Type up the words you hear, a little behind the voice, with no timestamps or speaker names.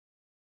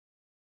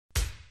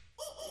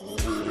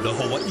The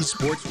Hawai'i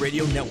Sports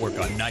Radio Network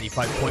on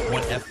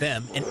 95.1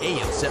 FM and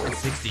AM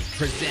 760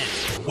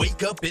 presents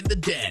Wake Up in the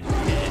Den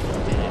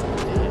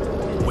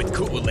with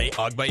Ku'ule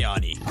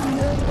Agbayani.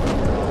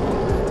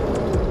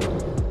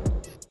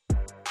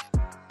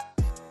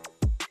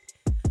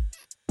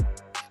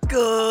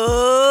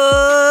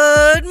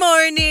 Good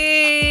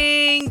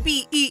morning,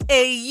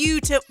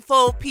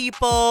 beautiful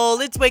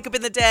people. It's Wake Up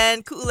in the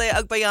Den, Ku'ule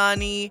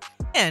Agbayani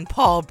and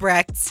Paul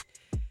Brecht.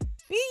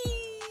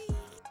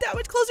 That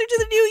much closer to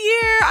the new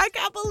year. I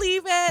can't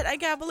believe it. I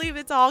can't believe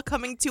it's all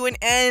coming to an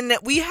end.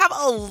 We have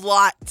a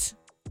lot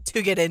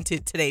to get into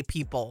today,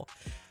 people.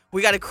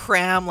 We got to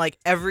cram like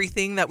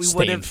everything that we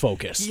would have. Staying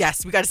focused.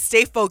 Yes, we got to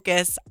stay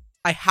focused.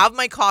 I have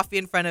my coffee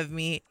in front of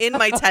me in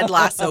my Ted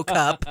Lasso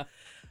cup.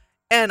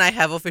 And I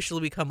have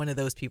officially become one of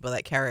those people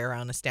that carry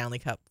around a Stanley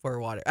Cup for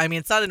water. I mean,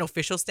 it's not an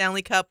official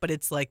Stanley Cup, but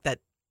it's like that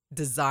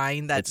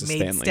design that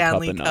made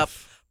Stanley Cup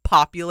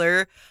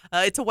popular.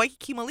 It's a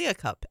Waikiki Malia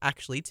cup,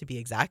 actually, to be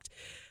exact.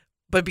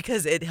 But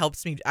because it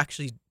helps me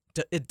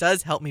it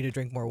does help me to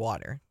drink more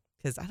water.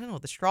 Because, I don't know,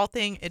 the straw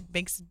thing, it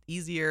makes it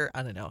easier.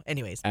 I don't know.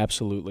 Anyways.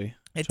 Absolutely.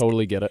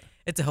 Totally get it.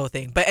 It's a whole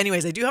thing. But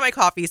anyways, I do have my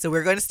coffee, so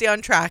we're going to stay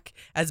on track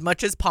as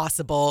much as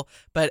possible.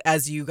 But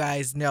as you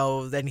guys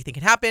know, anything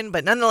can happen.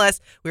 But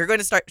nonetheless, we're going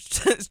to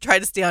try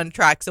to stay on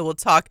track. So we'll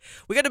talk.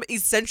 We got to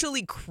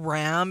essentially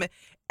cram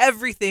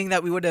everything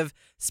that we would have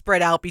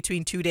spread out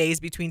between 2 days,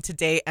 between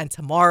today and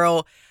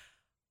tomorrow.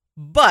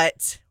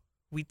 But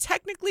we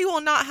technically will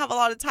not have a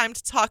lot of time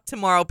to talk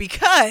tomorrow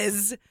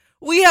because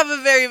we have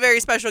a very, very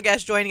special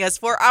guest joining us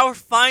for our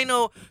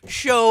final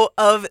show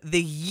of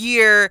the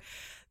year.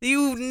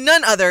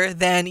 None other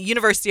than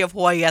University of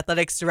Hawaii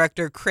Athletics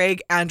Director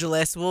Craig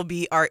Angelos will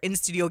be our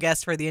in-studio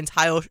guest for the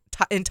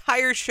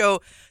entire show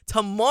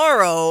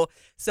tomorrow.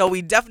 So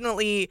we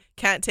definitely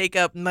can't take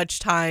up much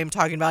time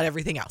talking about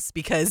everything else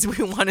because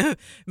we want to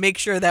make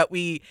sure that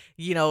we,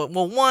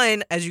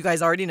 one, as you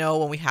guys already know,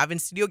 when we have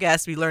in-studio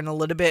guests, we learn a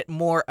little bit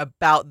more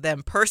about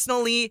them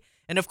personally.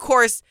 And of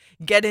course,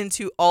 get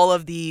into all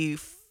of the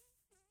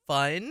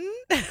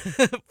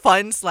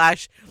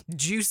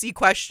fun/juicy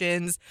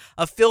questions.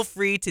 Feel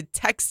free to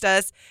text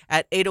us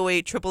at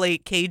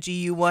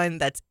 808-888-KGU1.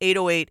 That's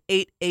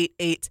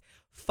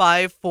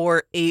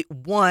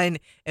 808-888-5481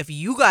 if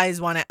you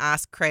guys want to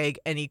ask Craig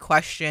any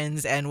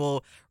questions, and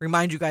we'll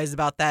remind you guys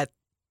about that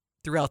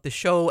throughout the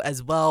show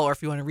as well. Or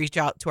if you want to reach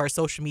out to our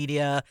social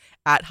media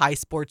at High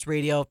Sports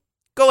Radio,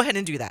 go ahead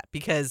and do that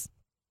because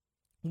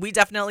we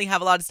definitely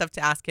have a lot of stuff to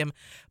ask him,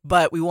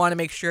 but we want to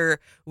make sure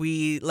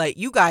we let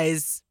you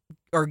guys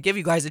or give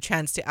you guys a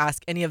chance to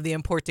ask any of the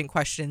important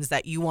questions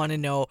that you want to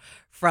know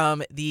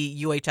from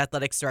the UH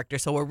Athletics Director.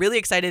 So we're really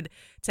excited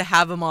to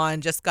have him on.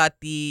 Just got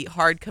the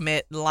hard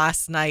commit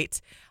last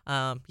night.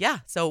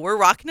 So we're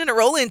rocking and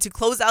rolling to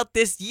close out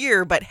this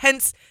year, but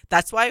hence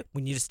that's why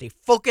we need to stay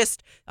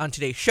focused on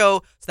today's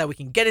show so that we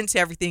can get into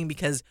everything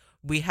because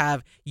we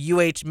have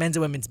UH men's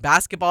and women's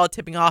basketball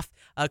tipping off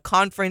a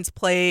conference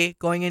play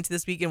going into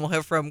this weekend. We'll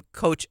hear from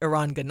Coach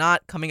Iran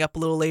Ganat coming up a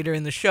little later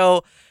in the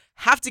show.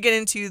 Have to get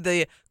into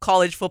the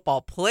college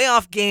football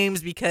playoff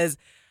games because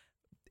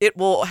it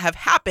will have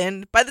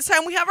happened by the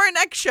time we have our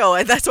next show.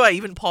 And that's why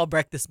even Paul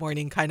Brecht this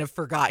morning kind of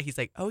forgot. He's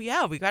like, oh,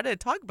 yeah, we got to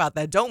talk about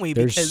that, don't we?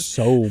 There's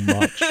so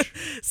much.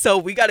 So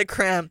we got to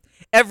cram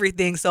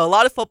everything. So a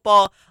lot of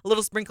football, a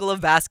little sprinkle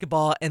of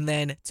basketball. And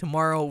then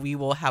tomorrow we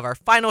will have our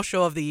final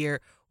show of the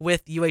year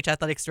with UH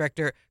Athletics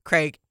Director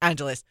Craig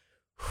Angelos.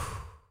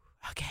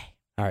 Okay.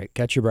 All right,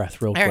 catch your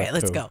breath real quick. All right,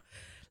 let's go.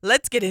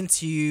 Let's get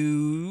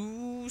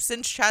into,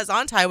 since Chaz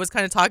Ontai was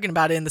kind of talking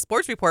about it in the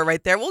sports report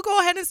right there, we'll go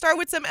ahead and start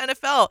with some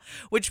NFL,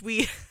 which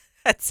we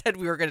had said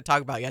we were going to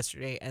talk about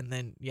yesterday. And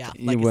then, I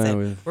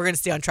said, we're going to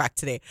stay on track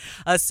today.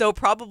 So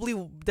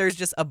probably there's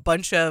just a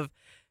bunch of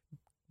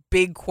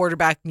big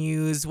quarterback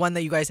news, one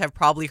that you guys have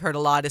probably heard a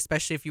lot,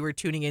 especially if you were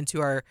tuning into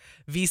our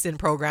VSiN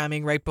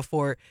programming right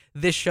before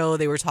this show.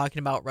 They were talking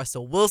about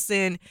Russell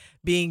Wilson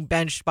being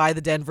benched by the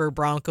Denver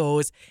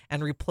Broncos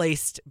and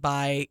replaced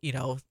by,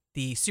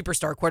 the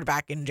superstar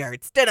quarterback in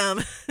Jarrett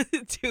Stidham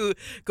to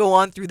go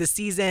on through the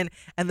season.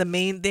 And the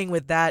main thing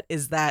with that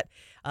is that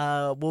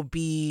will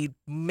be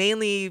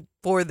mainly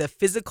for the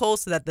physical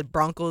so that the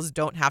Broncos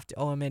don't have to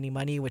owe him any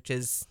money, which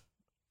is,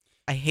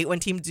 I hate when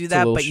teams do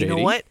that, but shady. You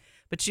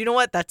know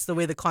what? That's the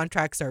way the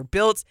contracts are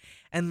built,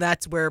 and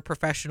that's where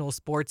professional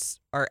sports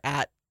are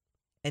at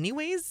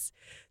anyways.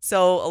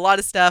 So a lot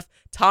of stuff.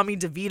 Tommy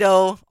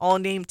DeVito,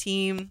 all-name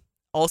team.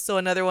 Also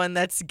another one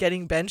that's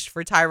getting benched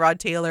for Tyrod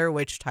Taylor,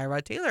 which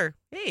Tyrod Taylor,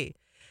 hey,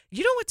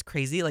 you know what's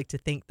crazy? Like to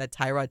think that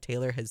Tyrod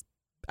Taylor has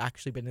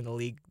actually been in the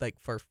league like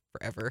for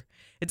forever.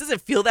 It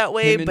doesn't feel that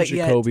way, but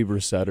Jacoby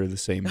Brissett are the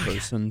same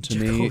person to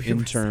me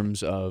in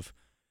terms of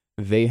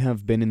they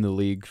have been in the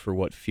league for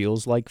what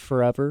feels like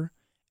forever.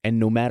 And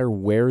no matter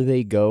where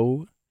they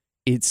go,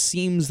 it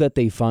seems that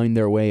they find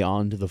their way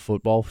onto the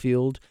football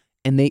field,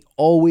 and they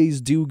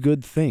always do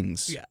good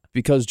things. Yeah.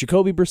 Because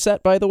Jacoby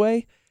Brissett, by the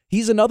way,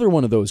 he's another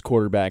one of those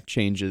quarterback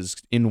changes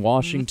in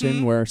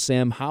Washington where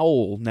Sam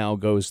Howell now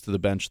goes to the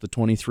bench, the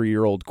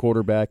 23-year-old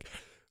quarterback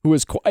who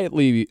has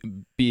quietly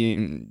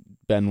been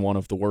one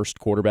of the worst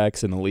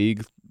quarterbacks in the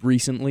league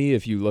recently.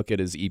 If you look at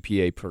his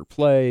EPA per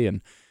play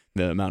and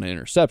the amount of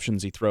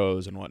interceptions he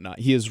throws and whatnot,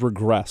 he has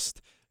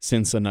regressed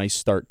since a nice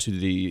start to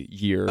the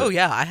year. Oh,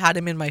 yeah. I had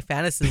him in my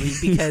fantasy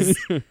league because,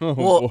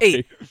 boy.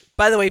 hey,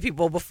 by the way,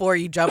 people, before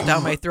you jump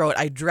down my throat,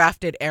 I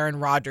drafted Aaron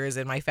Rodgers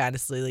in my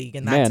fantasy league,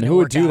 and that Man, didn't who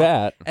would work do out.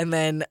 that? And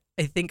then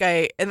I think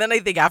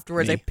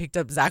afterwards Me. I picked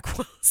up Zach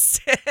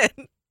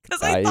Wilson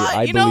because I thought,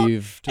 I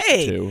believed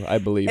hey. too. I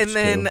believed And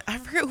then too. I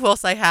forget who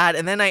else I had,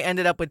 and then I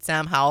ended up with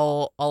Sam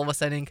Howell all of a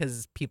sudden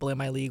because people in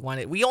my league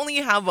wanted. We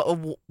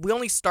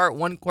only start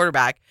one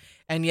quarterback,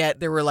 and yet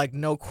there were like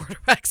no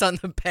quarterbacks on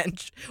the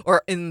bench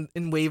or in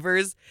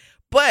waivers.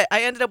 But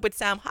I ended up with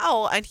Sam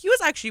Howell, and he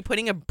was actually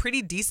putting a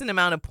pretty decent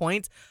amount of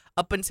points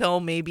up until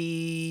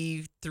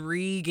maybe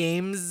 3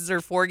 games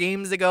or 4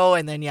 games ago,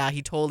 and then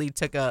he totally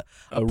took a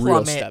plummet.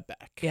 Real step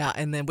back. Yeah,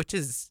 and then which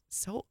is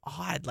so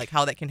odd, like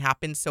how that can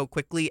happen so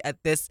quickly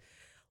at this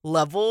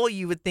level.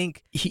 You would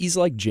think He's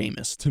like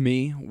Jameis to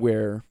me,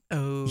 where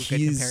good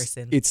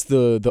comparison. It's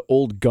the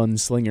old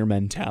gunslinger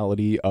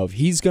mentality of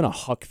he's gonna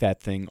huck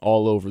that thing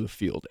all over the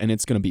field, and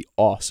it's gonna be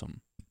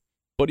awesome.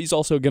 But he's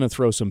also gonna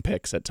throw some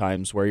picks at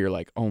times where you're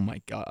like, oh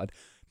my god.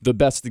 The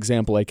best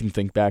example I can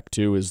think back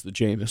to is the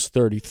Jameis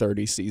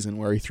 30-30 season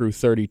where he threw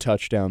 30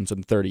 touchdowns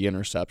and 30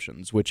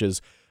 interceptions, which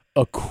is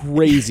a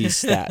crazy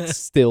stat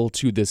still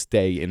to this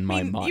day in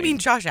my mind. You mean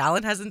Josh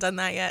Allen hasn't done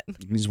that yet?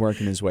 He's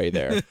working his way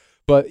there.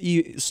 But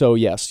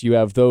yes, you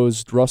have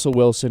those. Russell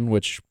Wilson,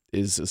 which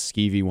is a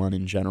skeevy one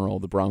in general.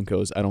 The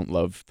Broncos, I don't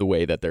love the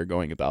way that they're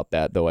going about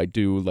that, though I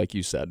do, like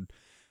you said,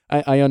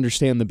 I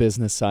understand the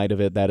business side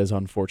of it. That is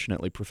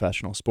unfortunately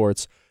professional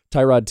sports.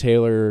 Tyrod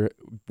Taylor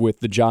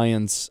with the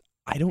Giants,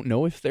 I don't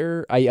know if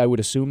I would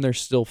assume they're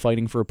still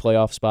fighting for a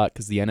playoff spot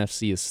because the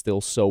NFC is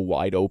still so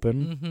wide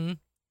open,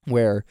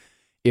 where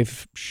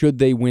should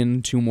they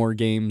win 2 more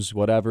games,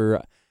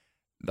 whatever.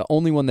 The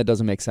only one that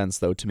doesn't make sense,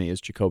 though, to me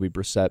is Jacoby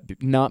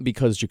Brissett. Not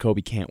because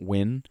Jacoby can't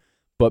win,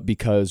 but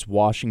because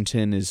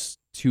Washington is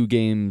 2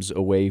 games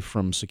away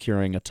from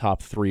securing a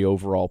top 3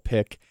 overall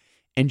pick,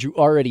 and you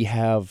already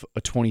have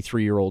a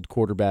 23-year-old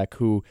quarterback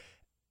who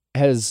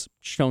has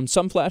shown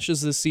some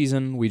flashes this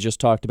season. We just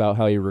talked about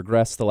how he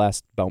regressed the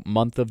last about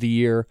month of the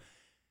year.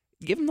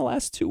 Give him the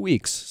last 2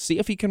 weeks. See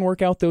if he can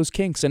work out those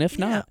kinks. And if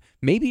not,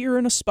 maybe you're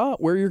in a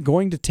spot where you're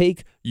going to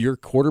take your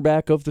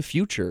quarterback of the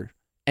future.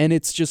 And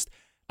it's just,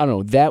 I don't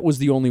know, that was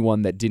the only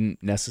one that didn't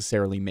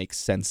necessarily make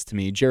sense to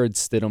me. Jared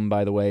Stidham,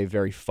 by the way,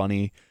 very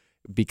funny,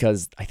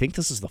 because I think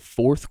this is the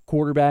 4th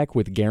quarterback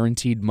with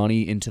guaranteed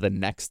money into the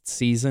next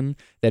season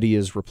that he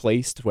has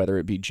replaced, whether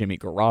it be Jimmy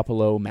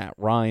Garoppolo, Matt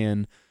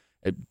Ryan,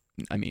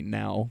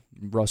 now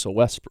Russell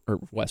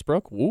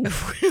Westbrook,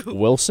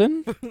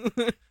 Wilson.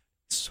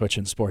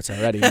 Switching sports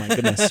already, my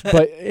goodness.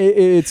 But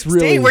it's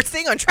really... We're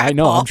staying on track, I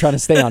know, Paul. I'm trying to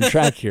stay on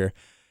track here.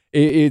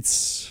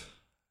 It's...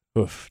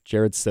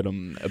 Jared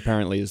Stidham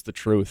apparently is the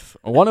truth.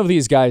 One of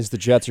these guys the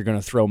Jets are going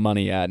to throw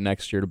money at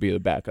next year to be the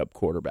backup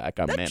quarterback.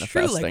 I'm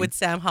manifesting. That's true. Like with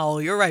Sam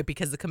Howell, you're right,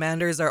 because the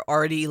Commanders are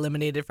already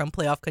eliminated from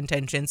playoff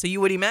contention. So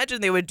you would imagine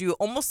they would do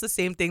almost the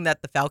same thing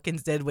that the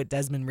Falcons did with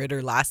Desmond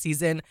Ridder last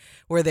season,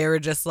 where they were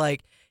just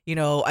like,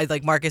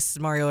 Marcus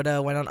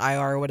Mariota went on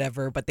IR or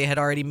whatever, but they had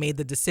already made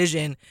the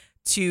decision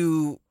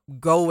to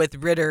go with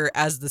Ridder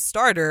as the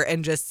starter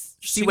and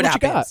just see what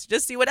happens.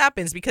 Just see what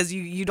happens, because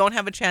you don't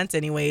have a chance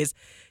anyways.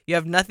 You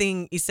have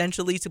nothing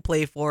essentially to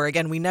play for.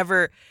 Again,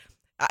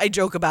 I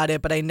joke about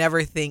it, but I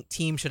never think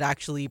teams should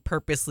actually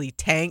purposely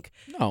tank.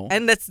 No.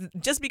 And that's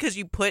just because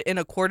you put in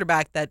a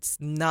quarterback that's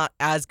not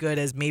as good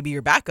as maybe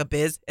your backup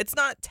is. It's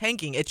not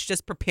tanking. It's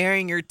just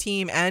preparing your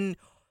team and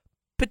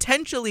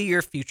potentially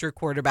your future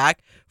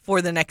quarterback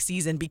for the next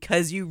season,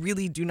 because you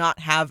really do not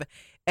have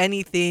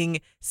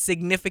anything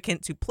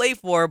significant to play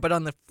for. But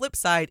on the flip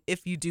side,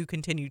 if you do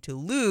continue to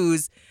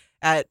lose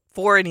at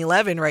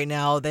 4-11 right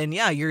now, then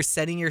you're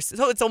setting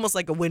so it's almost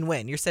like a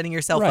win-win. You're setting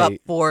yourself up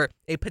for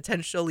a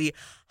potentially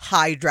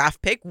high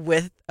draft pick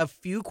with a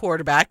few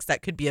quarterbacks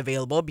that could be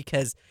available,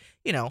 because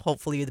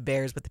hopefully the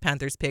Bears with the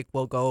Panthers pick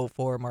will go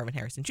for Marvin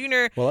Harrison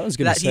Jr. Well, I was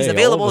going to say he's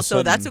available,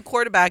 so that's a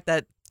quarterback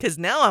that, because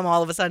now I'm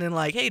all of a sudden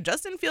like, hey,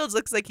 Justin Fields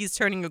looks like he's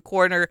turning a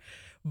corner,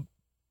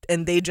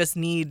 and they just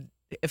need.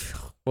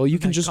 You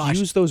can just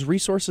use those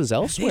resources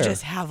elsewhere. They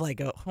just have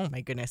oh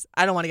my goodness.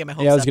 I don't want to get my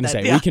hopes up. I was going to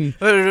say, we can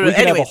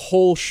have a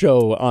whole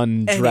show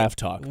on draft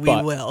talk. We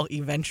will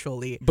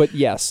eventually. But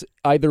yes,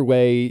 either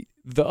way,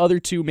 the other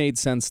 2 made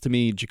sense to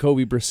me.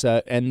 Jacoby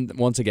Brissett, and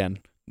once again,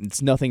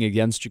 it's nothing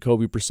against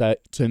Jacoby Brissett.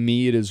 To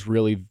me, it is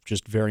really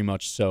just very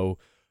much so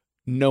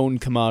known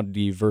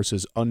commodity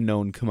versus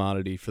unknown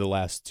commodity for the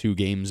last 2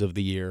 games of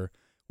the year,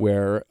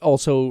 where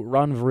also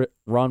Ron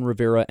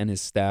Rivera and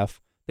his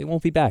staff, they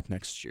won't be back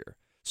next year.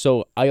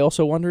 So I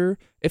also wonder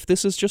if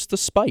this is just a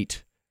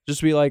spite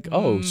Just be like,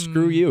 oh,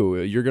 screw you.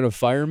 You're going to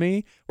fire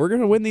me? We're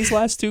going to win these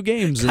last 2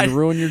 games and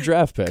ruin your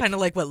draft pick. Kind of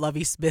like what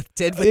Lovie Smith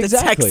did with the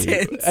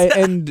Texans.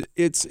 And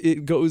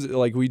it goes,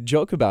 like, we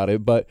joke about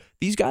it, but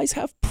these guys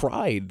have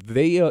pride.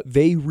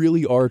 They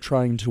really are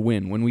trying to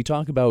win. When we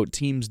talk about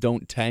teams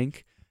don't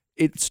tank,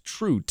 it's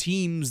true.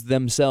 Teams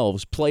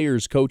themselves,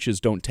 players, coaches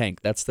don't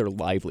tank. That's their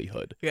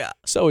livelihood. Yeah.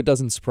 So it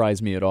doesn't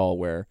surprise me at all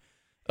where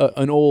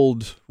an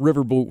old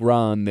Riverboat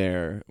Ron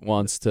there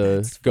wants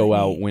to go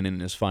out winning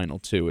his final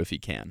 2 if he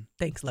can.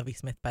 Thanks, Lovie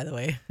Smith, by the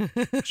way.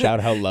 Shout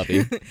out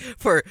Lovie.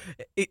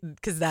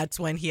 Because that's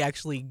when he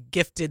actually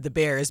gifted the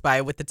Bears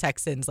with the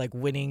Texans, like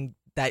winning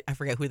that. I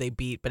forget who they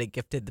beat, but it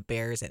gifted the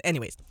Bears. And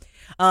anyways,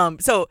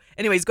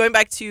 going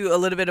back to a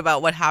little bit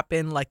about what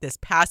happened like this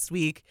past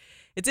week,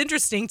 it's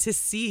interesting to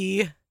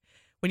see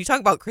when you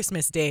talk about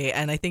Christmas Day,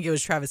 and I think it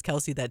was Travis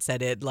Kelce that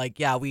said it, like,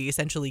 yeah, we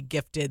essentially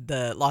gifted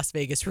the Las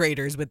Vegas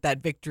Raiders with that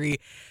victory.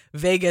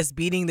 Vegas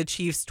beating the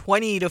Chiefs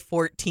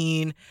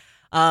 20-14.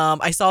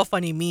 I saw a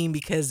funny meme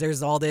because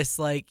there's all this,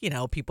 like,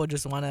 people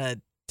just want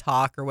to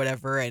talk or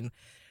whatever, and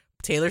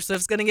Taylor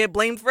Swift's going to get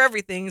blamed for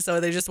everything,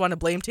 so they just want to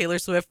blame Taylor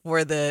Swift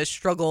for the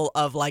struggle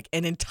of, like,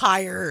 an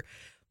entire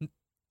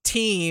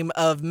team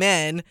of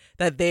men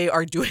that they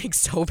are doing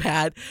so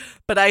bad.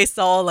 But I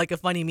saw like a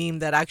funny meme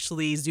that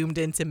actually zoomed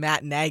into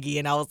Matt Nagy,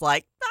 and I was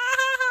like,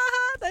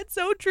 that's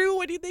so true.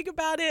 What do you think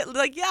about it?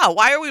 Like, yeah,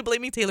 why are we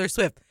blaming Taylor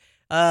Swift?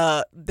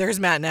 There's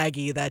Matt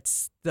Nagy,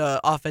 that's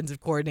the offensive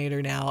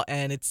coordinator now,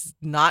 and it's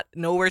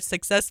nowhere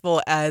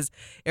successful as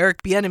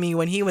Eric Bieniemy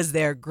when he was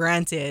there.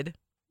 Granted,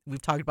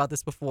 we've talked about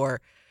this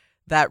before,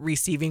 that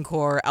receiving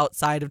core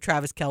outside of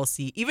Travis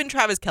Kelce. Even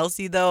Travis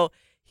Kelce, though,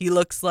 he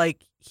looks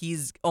like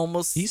he's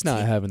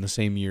not having the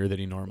same year that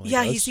he normally does.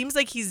 Yeah, he seems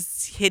like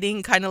he's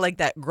hitting kind of like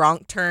that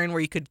Gronk turn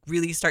where you could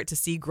really start to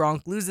see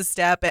Gronk lose a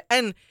step.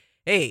 And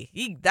hey,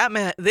 that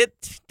man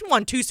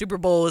won 2 Super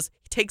Bowls.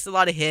 He takes a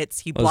lot of hits.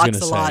 He blocks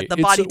a lot. The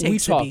body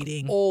takes a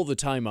beating. We talk all the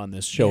time on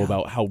this show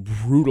about how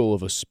brutal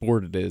of a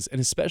sport it is,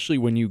 and especially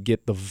when you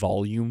get the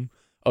volume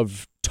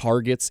of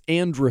targets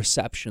and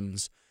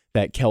receptions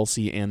that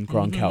Kelce and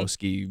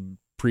Gronkowski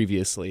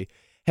previously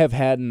have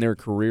had in their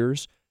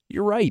careers.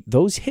 You're right.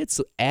 Those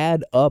hits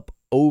add up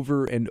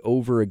over and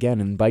over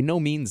again. And by no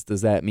means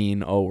does that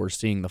mean, we're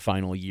seeing the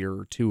final year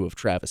or 2 of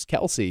Travis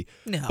Kelce.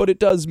 No. But it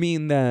does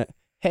mean that,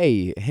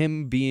 hey,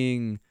 him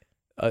being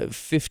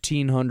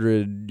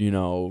 1,500,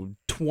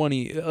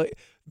 20,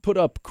 put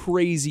up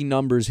crazy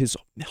numbers, his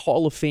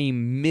Hall of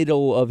Fame,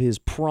 middle of his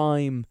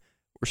prime,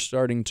 we're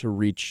starting to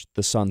reach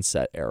the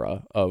sunset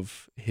era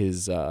of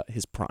his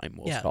prime,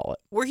 we'll call it.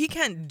 Where he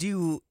can't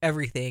do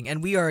everything,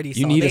 and we already saw.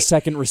 You need a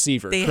second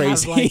receiver. They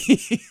crazy. Have, like,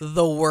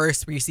 the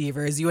worst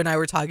receivers. You and I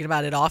were talking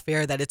about it off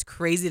air, that it's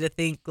crazy to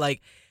think,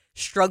 like,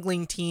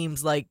 struggling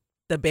teams like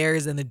the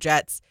Bears and the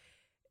Jets,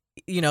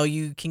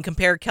 you can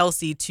compare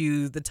Kelce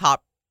to the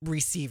top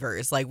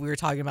receivers. Like, we were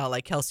talking about,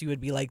 like, Kelce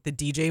would be like the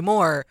DJ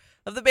Moore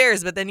of the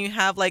Bears, but then you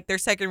have, like, their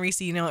second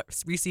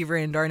receiver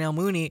in Darnell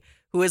Mooney,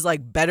 who is,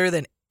 like, better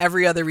than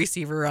every other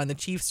receiver on the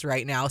Chiefs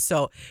right now.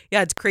 So,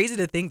 yeah, it's crazy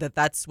to think that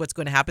that's what's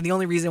going to happen. The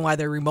only reason why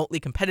they're remotely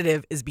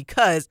competitive is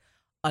because,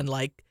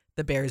 unlike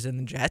the Bears and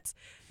the Jets,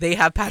 they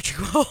have Patrick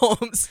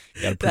Mahomes.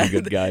 Got a pretty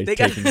good guy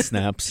taking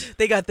snaps.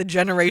 They got the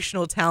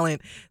generational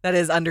talent that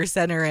is under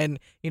center and,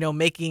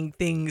 making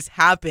things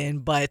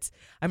happen. But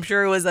I'm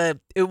sure it was a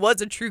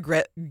true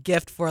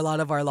gift for a lot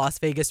of our Las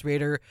Vegas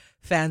Raider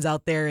fans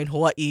out there in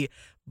Hawaii.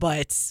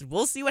 But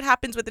we'll see what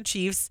happens with the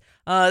Chiefs.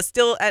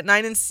 Still at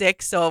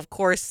 9-6, so of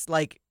course,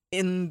 like,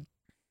 in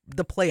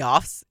the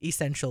playoffs,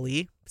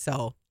 essentially.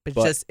 So,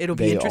 but it'll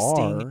be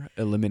interesting. They are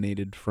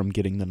eliminated from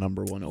getting the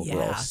number 1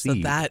 overall seed.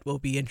 So that will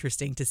be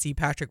interesting to see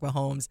Patrick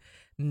Mahomes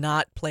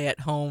not play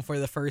at home for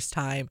the first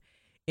time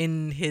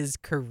in his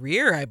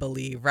career, I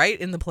believe, right?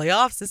 In the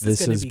playoffs? This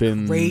is going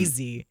to be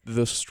crazy.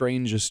 The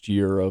strangest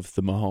year of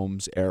the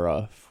Mahomes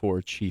era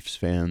for Chiefs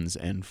fans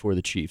and for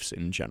the Chiefs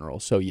in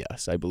general. So,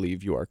 yes, I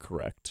believe you are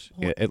correct,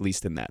 at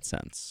least in that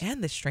sense.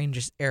 And the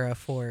strangest era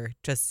for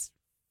just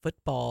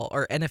football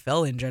or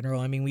NFL in general.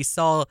 I mean, we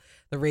saw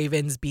the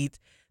Ravens beat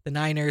the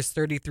Niners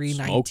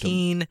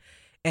 33-19,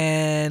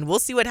 and we'll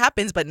see what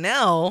happens. But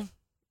now,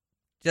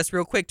 just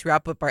real quick to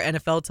wrap up our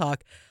NFL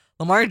talk,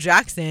 Lamar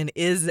Jackson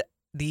has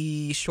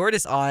the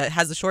shortest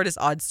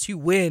odds to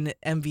win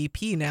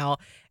MVP now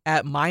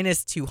at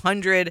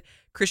 -200.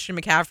 Christian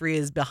McCaffrey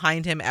is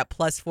behind him at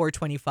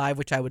 +425,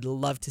 which I would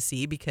love to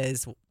see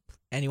because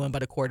anyone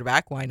but a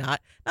quarterback, why not?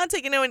 Not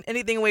taking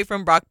anything away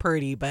from Brock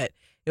Purdy, but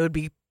it would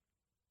be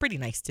pretty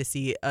nice to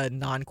see a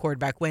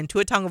non-quarterback win.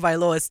 Tua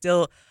Tagovailoa is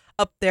still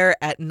up there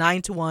at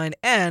 9-1,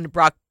 and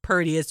Brock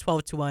Purdy is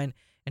 12-1,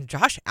 and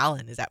Josh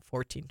Allen is at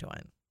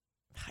 14-1.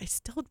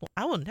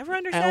 I will never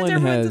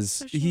understand. Allen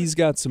he's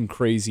got some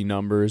crazy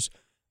numbers.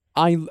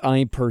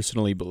 I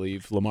personally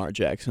believe Lamar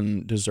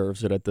Jackson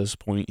deserves it at this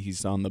point.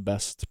 He's on the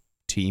best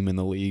team in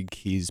the league.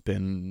 He's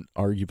been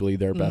arguably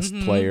their best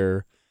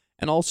player.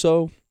 And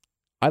also,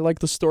 I like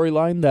the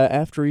storyline that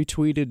after he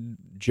tweeted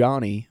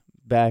Johnny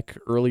back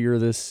earlier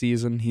this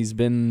season, he's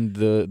been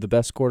the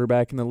best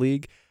quarterback in the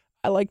league.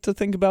 I like to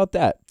think about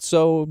that.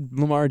 So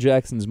Lamar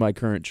Jackson's my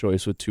current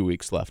choice with 2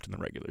 weeks left in the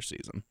regular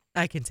season.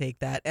 I can take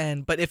that.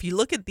 But if you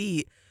look at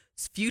the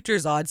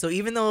futures odds, so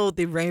even though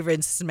the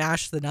Ravens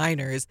smashed the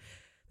Niners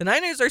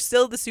are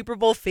still the Super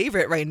Bowl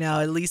favorite right now,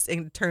 at least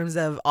in terms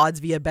of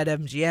odds via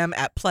BetMGM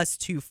at plus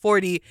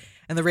 240,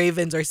 and the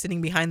Ravens are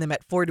sitting behind them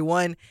at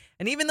 4-1.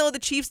 And even though the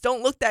Chiefs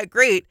don't look that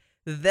great,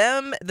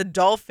 the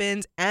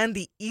Dolphins and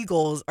the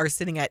Eagles are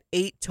sitting at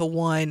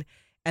 8-1,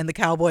 and the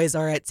Cowboys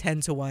are at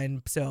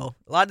 10-1. So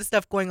a lot of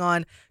stuff going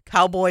on.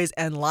 Cowboys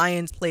and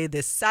Lions play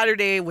this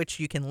Saturday, which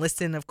you can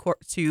listen, of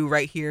course, to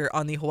right here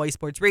on the Hawaii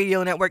Sports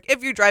Radio Network.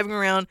 If you're driving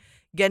around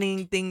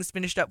getting things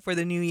finished up for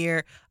the new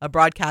year, a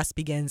broadcast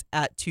begins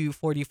at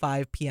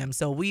 2:45 p.m.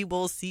 So we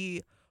will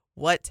see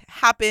what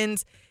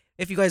happens.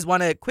 If you guys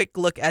want a quick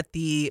look at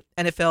the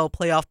NFL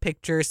playoff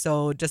picture,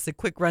 so just a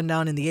quick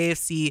rundown in the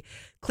AFC,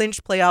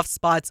 clinched playoff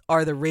spots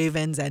are the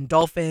Ravens and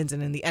Dolphins,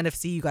 and in the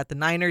NFC, you got the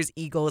Niners,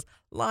 Eagles,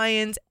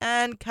 Lions,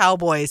 and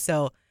Cowboys.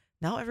 So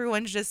now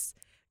everyone's just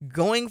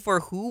going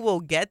for who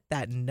will get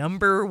that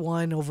number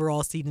one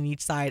overall seed in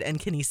each side and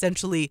can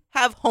essentially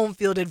have home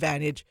field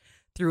advantage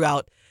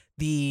throughout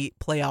the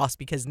playoffs,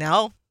 because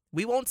now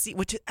we won't see,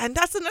 and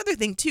that's another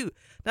thing too.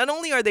 Not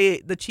only are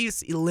the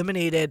Chiefs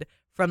eliminated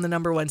from the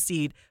number one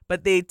seed,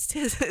 but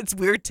it's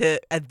weird to,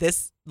 at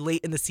this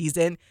late in the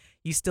season,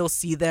 you still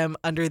see them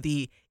under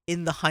the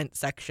in the hunt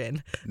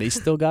section. They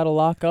still got to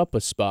lock up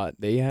a spot.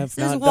 They have this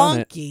not is done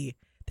wonky.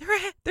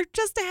 They're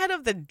just ahead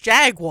of the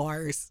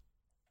Jaguars,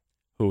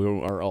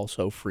 who are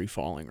also free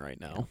falling right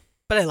now.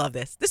 But I love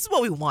this. This is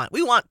what we want.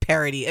 We want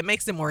parity. It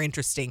makes it more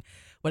interesting.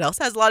 What else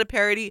has a lot of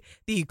parity?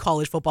 The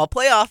college football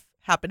playoff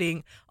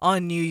happening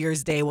on New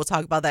Year's Day. We'll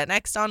talk about that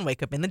next on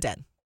Wake Up in the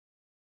Den.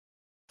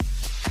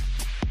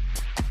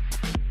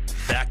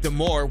 Back to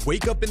more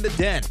Wake Up in the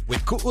Den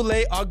with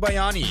Ku'ule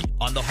Agbayani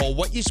on the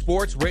Hawai'i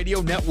Sports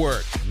Radio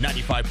Network,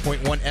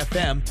 95.1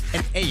 FM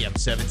and AM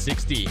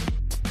 760.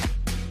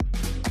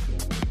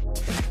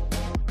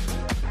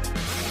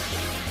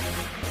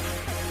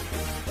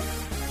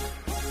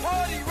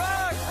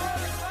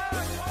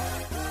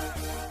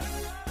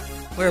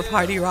 We're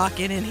party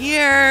rocking in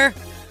here.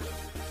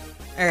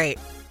 All right.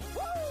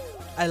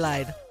 I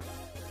lied.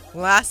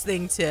 Last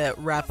thing to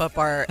wrap up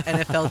our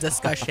NFL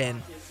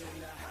discussion.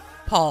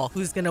 Paul,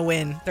 who's going to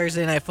win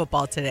Thursday Night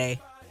Football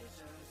today?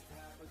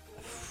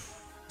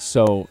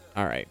 So,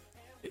 all right.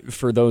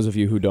 For those of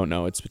you who don't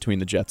know, it's between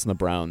the Jets and the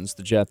Browns.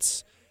 The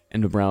Jets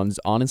and the Browns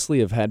honestly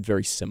have had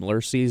very similar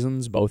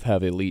seasons. Both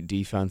have elite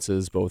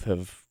defenses. Both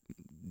have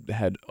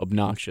had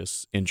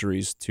obnoxious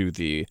injuries to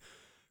the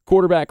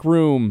quarterback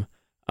room.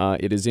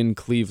 It is in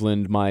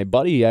Cleveland. My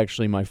buddy,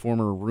 actually, my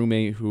former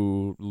roommate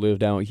who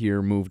lived out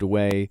here, moved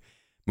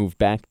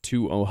back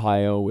to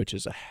Ohio, which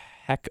is a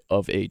heck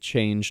of a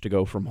change to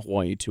go from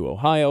Hawaii to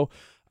Ohio.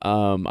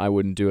 I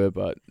wouldn't do it,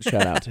 but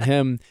shout out to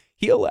him.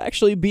 He'll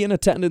actually be in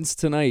attendance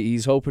tonight.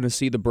 He's hoping to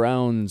see the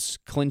Browns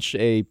clinch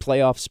a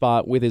playoff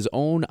spot with his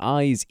own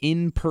eyes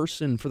in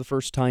person for the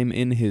first time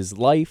in his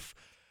life.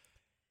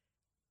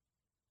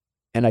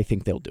 And I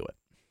think they'll do it.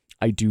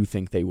 I do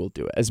think they will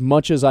do it. As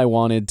much as I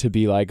wanted to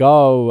be like,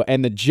 oh,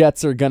 and the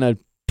Jets are going to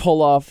pull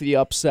off the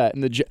upset.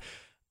 And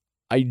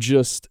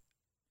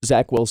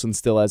Zach Wilson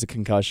still has a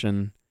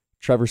concussion.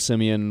 Trevor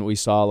Siemian, we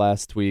saw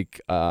last week,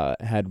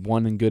 had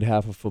one good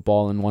half of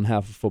football and one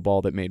half of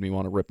football that made me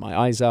want to rip my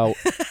eyes out.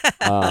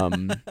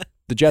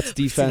 The Jets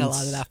defense. Seen a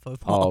lot of that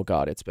football. Oh,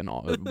 God, it's been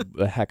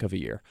a heck of a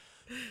year.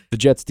 The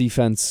Jets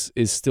defense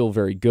is still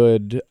very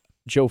good.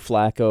 Joe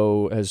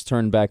Flacco has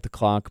turned back the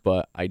clock,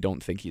 but I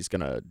don't think he's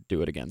going to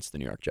do it against the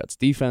New York Jets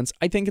defense.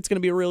 I think it's going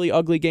to be a really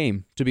ugly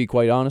game, to be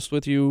quite honest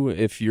with you.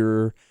 If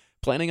you're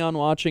planning on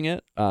watching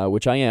it,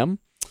 which I am,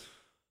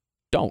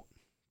 don't.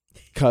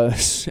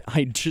 Because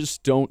I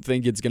just don't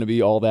think it's going to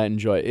be all that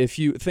enjoyable. If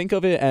you think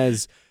of it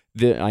as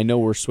I know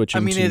we're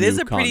switching to it is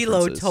a pretty low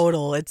conferences.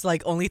 Total. It's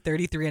like only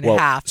 33 and a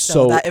half.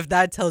 So if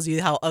that tells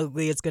you how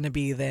ugly it's going to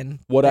be, then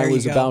what I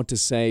was about to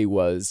say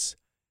was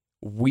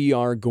we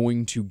are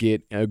going to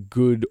get a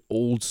good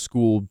old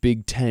school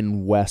Big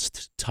Ten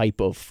West type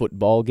of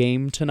football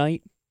game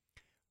tonight,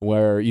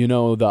 where,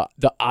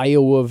 the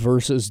Iowa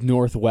versus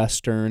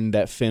Northwestern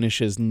that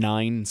finishes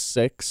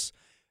 9-6.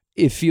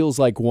 It feels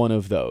like one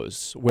of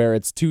those where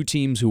it's two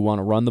teams who want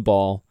to run the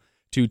ball,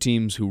 two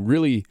teams who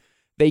really,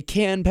 they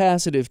can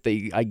pass it if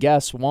they, I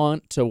guess,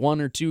 want to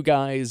one or two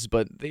guys,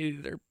 but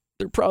they're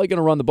probably going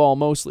to run the ball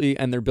mostly,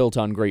 and they're built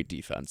on great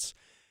defense.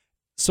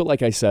 So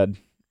like I said,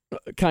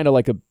 kind of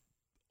like a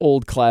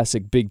old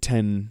classic Big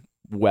Ten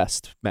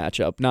West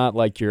matchup, not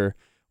like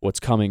what's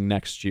coming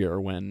next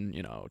year when,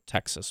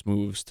 Texas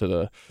moves to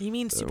the... You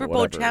mean Super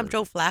Bowl champ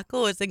Joe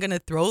Flacco isn't going to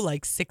throw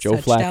like six Joe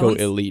touchdowns? Flacco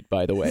elite,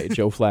 by the way.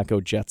 Joe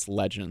Flacco, Jets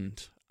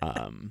legend.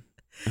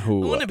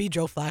 Who I want to be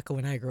Joe Flacco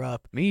when I grow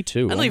up. Me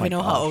too. I don't even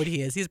know how old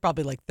he is. He's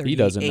probably like 38, he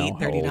doesn't know 39.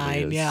 how old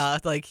he is. Yeah,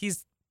 like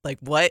he's like,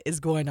 what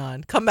is going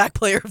on? Comeback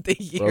player of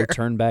the year. Bro,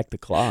 turn back the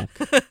clock.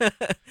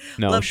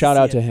 No, shout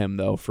out to him,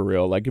 though, for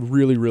real. Like,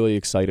 really, really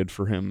excited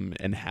for him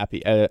and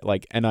happy.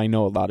 And I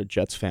know a lot of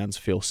Jets fans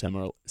feel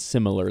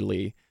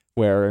similarly,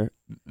 where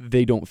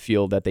they don't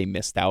feel that they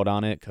missed out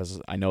on it, because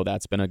I know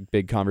that's been a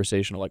big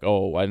conversation of like,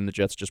 oh, why didn't the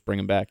Jets just bring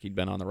him back? He'd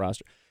been on the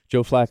roster.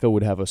 Joe Flacco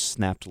would have a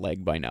snapped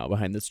leg by now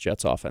behind this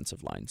Jets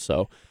offensive line.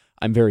 So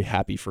I'm very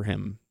happy for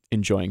him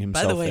enjoying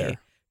himself there. By the way,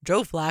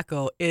 Joe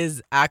Flacco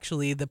is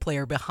actually the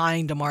player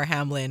behind Damar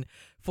Hamlin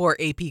for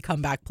AP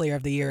Comeback Player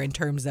of the Year in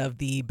terms of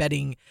the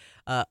betting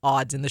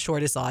odds and the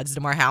shortest odds.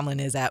 Damar Hamlin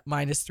is at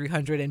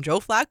 -300 and Joe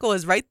Flacco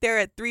is right there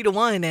at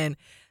 3-1. And,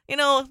 you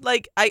know,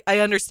 like I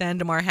understand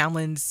Damar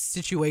Hamlin's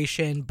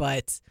situation,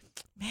 but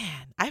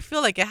man, I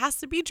feel like it has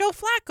to be Joe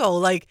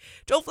Flacco. Like,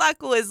 Joe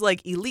Flacco is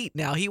like elite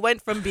now. He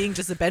went from being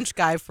just a bench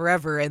guy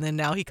forever, and then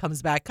now he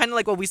comes back. Kind of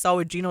like what we saw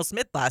with Geno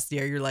Smith last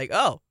year. You're like,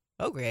 oh,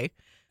 okay.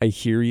 I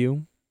hear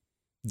you.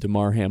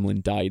 Damar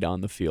Hamlin died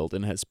on the field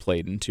and has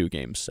played in 2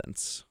 games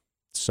since.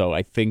 So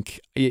I think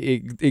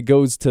it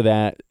goes to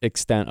that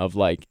extent of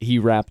like, he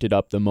wrapped it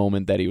up the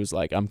moment that he was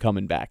like, I'm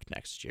coming back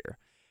next year.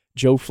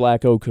 Joe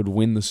Flacco could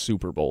win the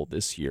Super Bowl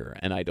this year,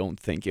 and I don't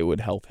think it would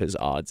help his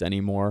odds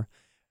anymore.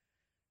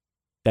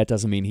 That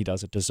doesn't mean he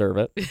doesn't deserve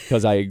it,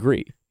 because I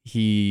agree.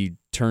 He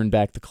turned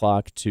back the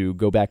clock to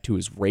go back to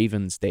his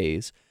Ravens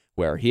days,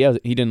 where he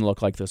didn't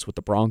look like this with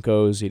the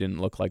Broncos. He didn't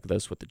look like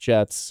this with the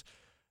Jets.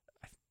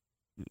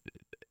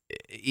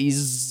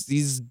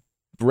 He's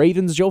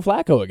Ravens Joe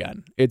Flacco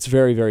again. It's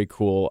very, very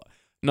cool.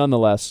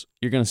 Nonetheless,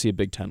 you're going to see a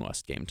Big Ten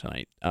West game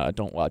tonight.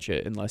 Don't watch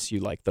it unless you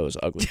like those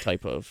ugly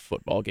type of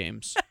football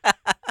games.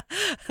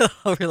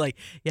 We're like,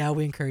 yeah,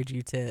 we encourage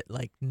you to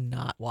like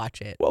not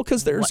watch it. Well,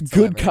 because there's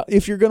good.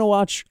 If you're going to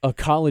watch a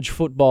college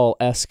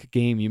football-esque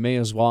game, you may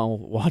as well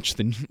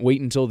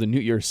wait until the New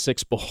Year's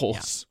Six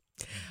bowls.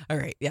 Yeah. All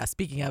right. Yeah.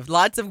 Speaking of,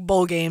 lots of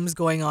bowl games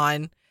going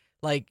on.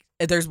 Like,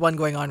 there's one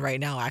going on right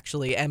now,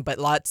 actually, but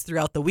lots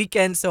throughout the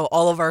weekend. So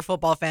all of our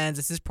football fans,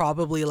 this is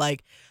probably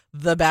like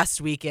the best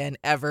weekend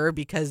ever,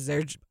 because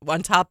there's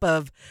on top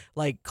of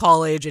like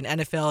college and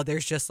NFL,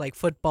 there's just like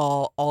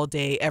football all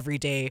day, every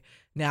day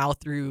now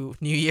through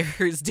New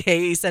Year's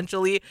Day,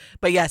 essentially.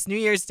 But yes, New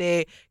Year's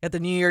Day, got the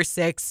New Year's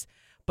Six.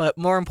 But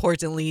more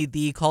importantly,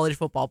 the college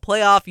football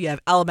playoff. You have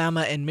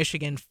Alabama and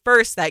Michigan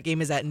first. That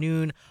game is at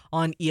noon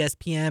on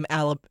ESPN.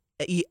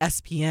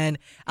 ESPN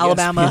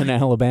Alabama. ESPN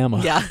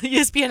Alabama. Yeah,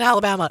 ESPN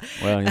Alabama.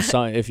 Well,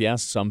 if you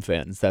ask some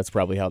fans, that's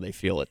probably how they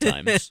feel at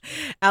times.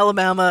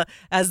 Alabama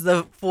as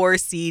the 4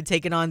 seed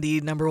taking on the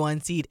number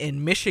 1 seed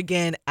in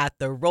Michigan at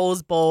the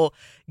Rose Bowl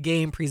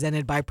game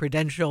presented by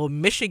Prudential.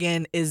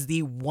 Michigan is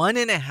the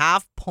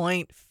 1.5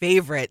 point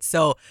favorite.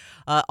 So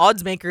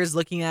odds makers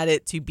looking at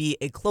it to be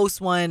a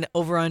close one.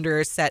 Over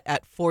under set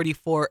at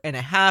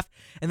 44.5.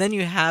 And then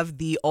you have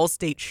the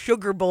All-State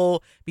Sugar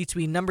Bowl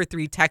between number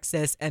 3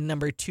 Texas and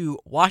number 2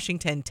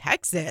 Washington.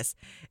 Texas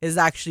is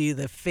actually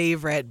the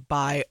favorite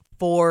by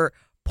 4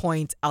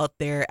 points out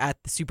there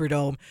at the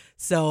Superdome.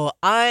 So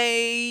oh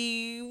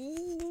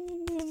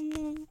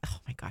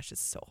my gosh, this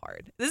is so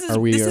hard. This is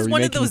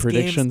one of those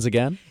predictions games,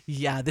 again?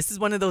 Yeah, this is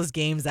one of those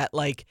games that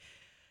like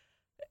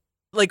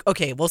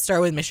okay, we'll start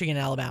with Michigan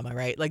and Alabama,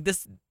 right? Like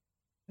this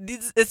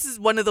is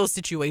one of those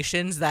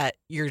situations that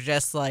you're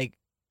just like,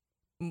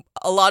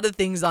 a lot of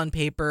things on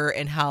paper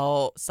and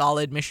how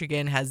solid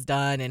Michigan has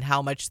done and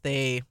how much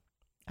I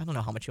don't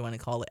know how much you want to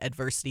call it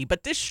adversity,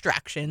 but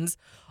distractions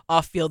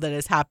off field that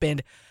has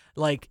happened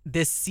like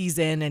this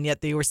season, and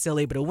yet they were still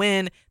able to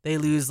win. They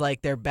lose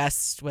like their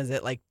best, was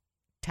it like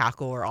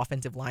tackle or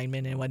offensive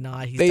lineman and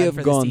whatnot. They've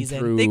gone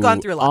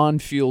through a lot.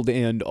 On-field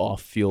and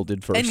off-field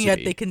adversity. And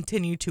yet they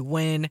continue to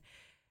win.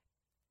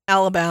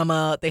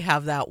 Alabama, they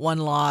have that one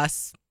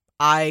loss.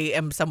 I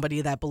am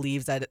somebody that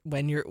believes that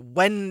when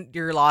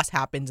your loss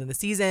happens in the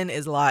season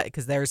is a lot,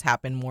 because theirs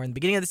happened more in the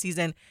beginning of the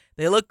season.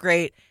 They look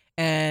great,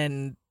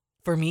 and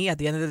for me, at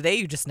the end of the day,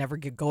 you just never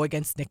go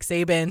against Nick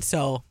Saban.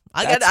 So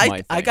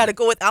I got to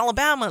go with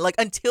Alabama, like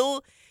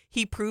until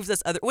he proves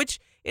us other. Which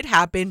it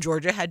happened.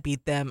 Georgia had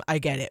beat them. I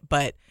get it,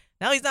 but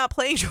now he's not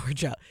playing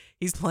Georgia.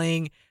 He's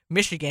playing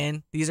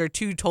Michigan. These are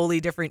 2 totally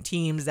different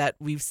teams that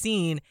we've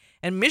seen,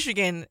 and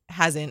Michigan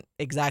hasn't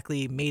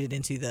exactly made it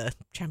into the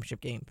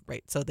championship game,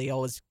 right? So they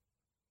always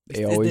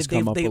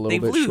come up a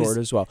little bit short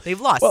as well.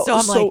 They've lost. Well, so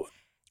I'm like,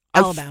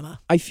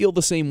 Alabama. I feel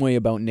the same way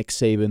about Nick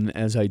Saban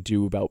as I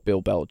do about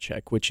Bill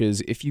Belichick, which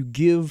is if you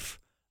give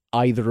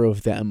either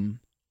of them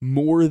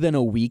more than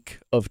a week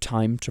of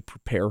time to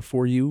prepare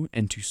for you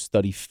and to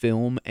study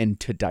film and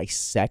to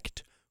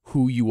dissect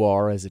who you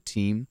are as a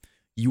team,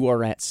 you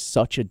are at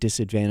such a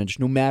disadvantage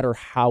no matter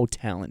how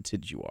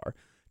talented you are.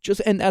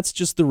 And that's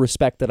just the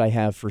respect that I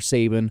have for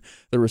Saban,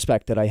 the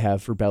respect that I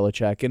have for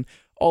Belichick, and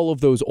all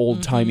of those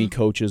old-timey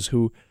coaches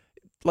who,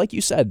 like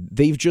you said,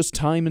 they've just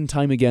time and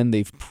time again,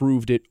 they've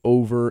proved it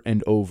over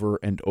and over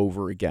and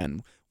over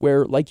again.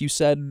 Where, like you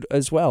said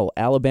as well,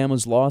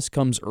 Alabama's loss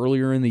comes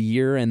earlier in the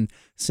year, and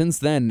since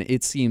then,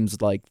 it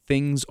seems like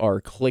things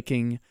are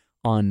clicking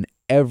on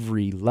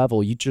every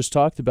level. You just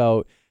talked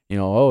about, they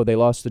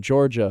lost to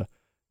Georgia.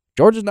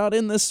 Georgia's not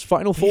in this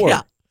Final Four.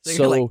 Yeah.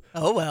 So like,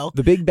 oh well.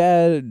 The big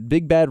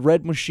bad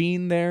red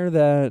machine there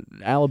that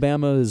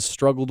Alabama has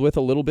struggled with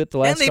a little bit the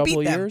last couple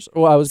of years.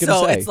 Well, I was going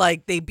to say. So it's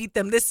like they beat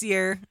them this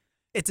year,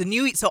 It's a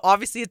new, so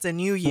obviously it's a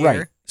new year.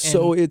 Right.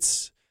 So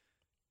it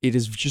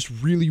is just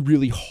really,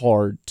 really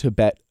hard to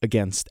bet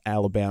against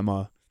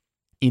Alabama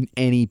in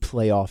any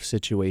playoff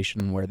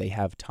situation where they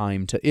have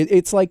time to.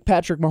 It's like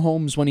Patrick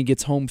Mahomes when he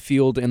gets home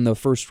field in the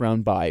first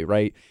round bye,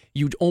 right?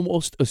 You'd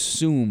almost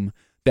assume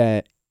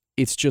that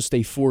it's just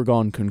a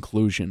foregone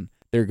conclusion.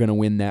 They're going to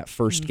win that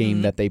first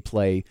game that they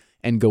play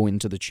and go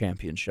into the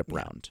championship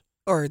round.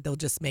 Or they'll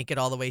just make it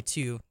all the way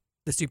to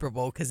the Super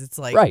Bowl because it's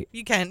like right.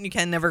 you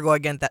can never go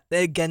against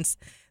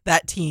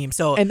that team.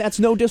 So and that's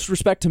no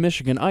disrespect to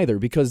Michigan either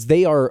because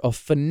they are a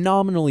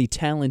phenomenally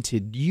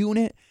talented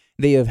unit.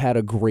 They have had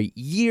a great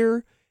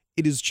year.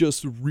 It is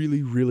just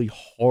really, really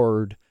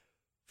hard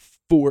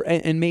for,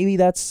 and maybe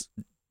that's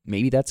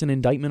an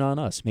indictment on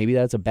us. Maybe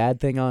that's a bad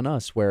thing on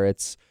us where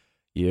it's,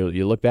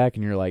 you look back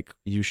and you're like,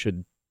 you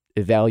should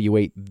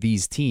evaluate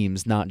these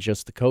teams, not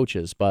just the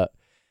coaches. But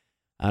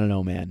I don't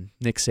know, man.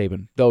 Nick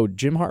Saban, though,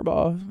 Jim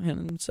Harbaugh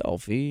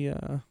himself,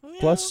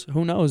 plus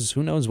who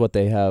knows what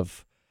they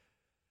have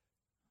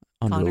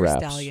under Connor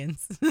wraps.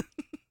 Stallions.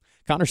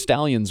 Connor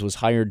Stallions was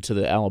hired to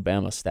the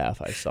Alabama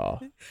staff, I saw.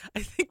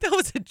 I think that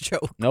was a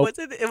joke. Nope. Was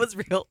it? It was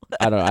real.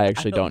 I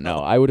actually don't know.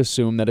 I would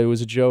assume that it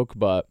was a joke,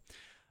 but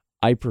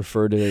I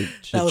prefer to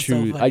choose.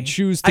 So I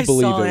choose to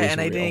believe I saw it was and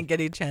real. I didn't get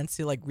a chance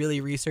to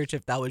really research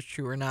if that was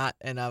true or not.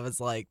 And I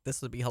was like,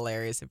 this would be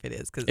hilarious if it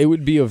is, because it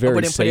would be a very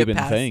wouldn't put it Saban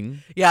past-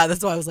 thing. Yeah,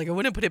 that's why I was like, I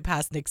wouldn't put it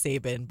past Nick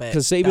Saban, but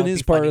Because Saban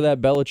is part of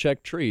that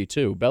Belichick tree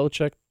too.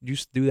 Belichick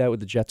used to do that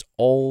with the Jets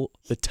all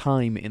the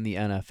time in the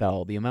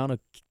NFL. The amount of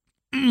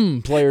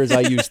players I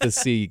used to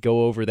see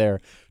go over there,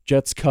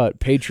 Jets cut,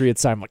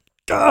 Patriots. I'm like,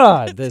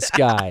 God, this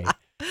guy.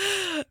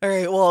 All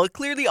right, well,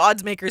 clearly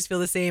odds makers feel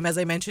the same. As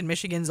I mentioned,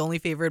 Michigan's only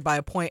favored by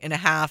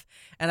 1.5,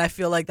 and I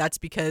feel like that's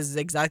because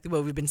exactly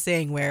what we've been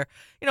saying, where,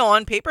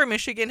 on paper,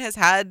 Michigan has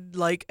had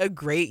a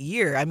great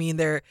year. I mean,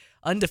 they're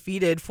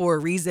undefeated for a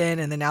reason,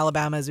 and then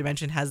Alabama, as we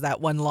mentioned, has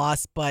that one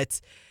loss,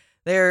 but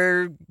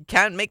they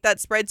can't make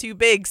that spread too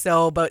big.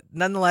 But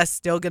nonetheless,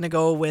 still going to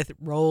go with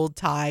Roll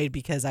Tide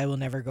because I will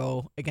never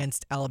go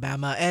against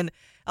Alabama. And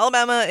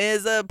Alabama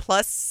is a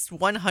plus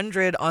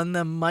 100 on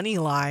the money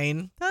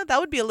line. That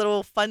would be a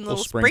little fun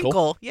little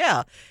sprinkle.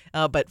 Yeah.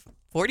 But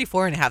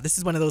 44.5. This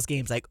is one of those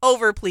games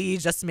over,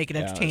 please, just to make it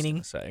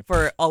entertaining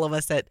for all of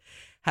us that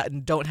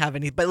don't have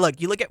any. But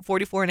look, you look at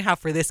 44.5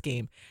 for this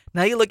game.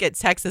 Now you look at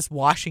Texas,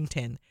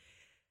 Washington.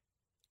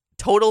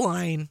 Total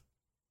line.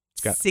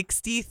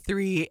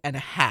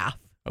 63.5.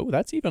 Oh,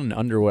 that's even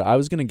under what I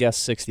was going to guess.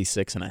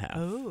 66.5.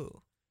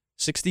 Oh,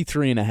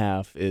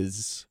 63.5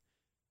 is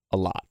a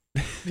lot.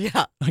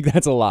 Yeah,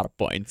 that's a lot of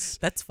points.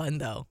 That's fun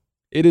though.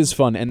 It is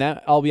fun, and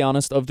that, I'll be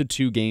honest, of the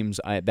two games,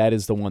 that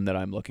is the one that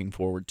I'm looking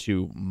forward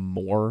to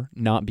more.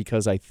 Not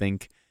because I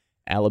think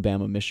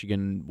Alabama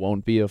Michigan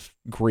won't be a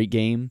great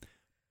game,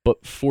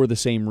 but for the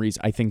same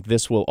reason, I think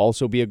this will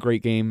also be a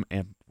great game,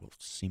 and we'll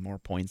see more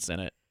points in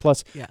it.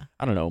 Plus,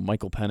 I don't know,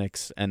 Michael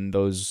Penix and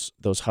those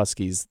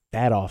Huskies,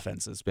 that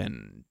offense has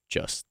been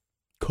just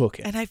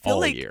cooking. And I feel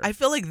all year. I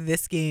feel like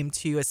this game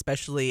too,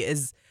 especially,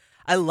 is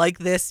I like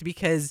this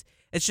because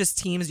it's just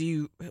teams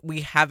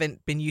we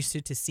haven't been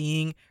used to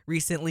seeing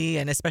recently,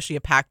 and especially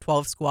a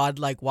Pac-12 squad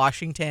like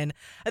Washington.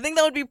 I think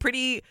that would be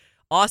pretty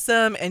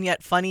awesome and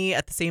yet funny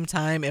at the same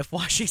time if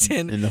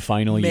Washington in the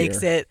final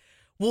makes year. it.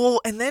 Well,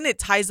 and then it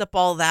ties up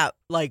all that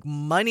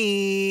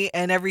money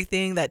and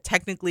everything that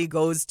technically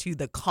goes to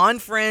the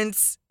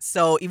conference.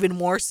 So even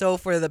more so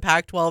for the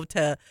Pac-12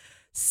 to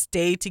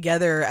stay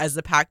together as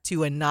the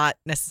Pac-2 and not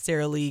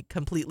necessarily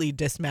completely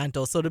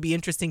dismantle. So it'll be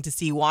interesting to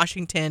see.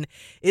 Washington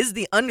is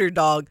the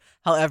underdog,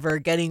 however,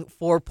 getting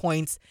 4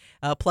 points,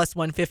 plus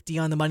 150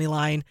 on the money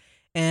line.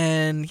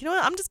 And you know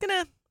what? I'm just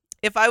going to,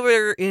 if I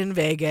were in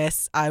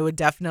Vegas, I would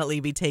definitely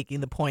be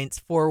taking the points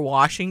for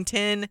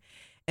Washington.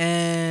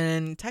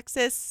 And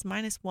Texas,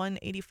 minus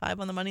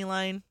 185 on the money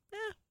line.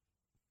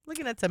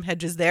 Looking at some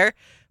hedges there,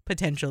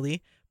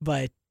 potentially.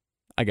 But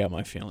I got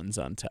my feelings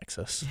on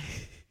Texas.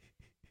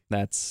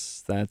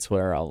 That's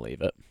where I'll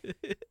leave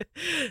it.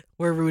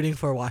 We're rooting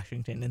for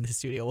Washington in the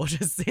studio. We'll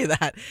just say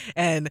that.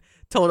 And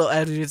total,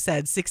 as we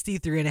said,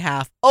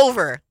 63.5.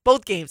 Over.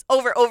 Both games.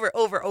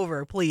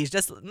 Over. Please,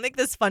 just make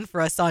this fun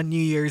for us on New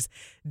Year's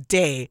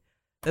Day.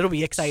 It'll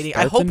be exciting.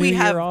 Start I hope the we new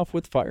have year off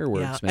with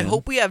fireworks, man. I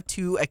hope we have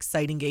two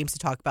exciting games to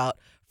talk about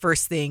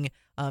first thing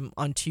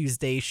on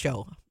Tuesday's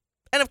show.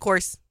 And of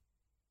course,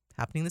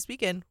 happening this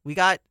weekend, we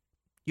got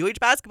UH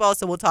basketball,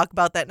 so we'll talk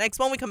about that next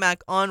when we come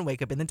back on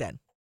Wake Up in the Den.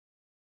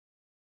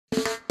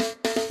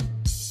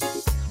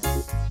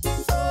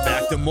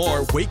 Back to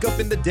more Wake Up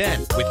in the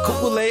Den with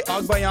Ku'ulei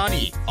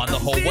Agbayani on the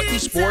Hawai'i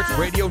Sports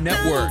Radio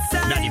Network,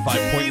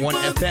 95.1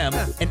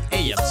 FM and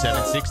AM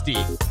 760.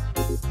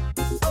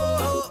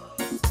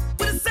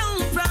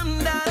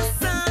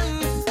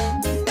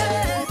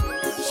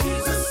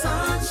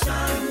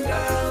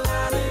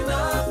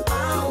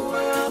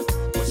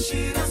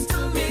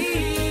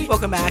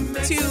 Welcome back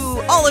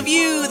to all of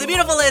you, the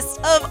beautifulest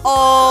of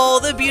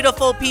all the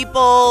beautiful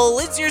people.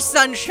 It's your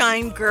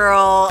sunshine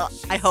girl,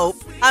 I hope.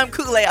 I'm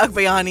Ku'ulei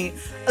Agbayani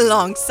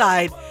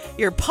alongside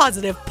your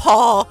positive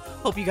Paul.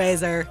 Hope you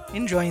guys are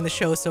enjoying the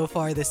show so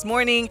far this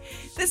morning.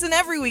 This is an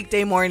every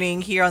weekday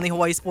morning here on the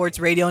Hawaii Sports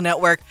Radio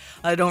Network.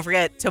 Don't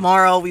forget,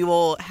 tomorrow we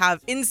will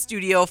have in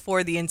studio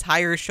for the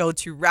entire show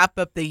to wrap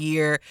up the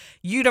year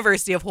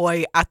University of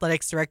Hawaii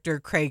Athletics Director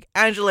Craig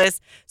Angelos.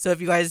 So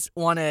if you guys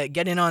want to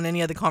get in on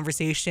any of the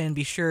conversation,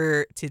 be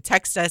sure to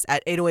text us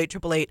at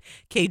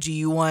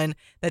 808-888-KGU1.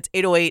 That's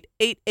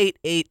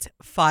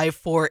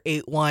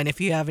 808-888-5481 if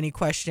you have any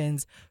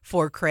questions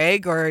for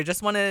Craig or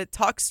just want to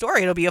talk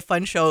story. It'll be a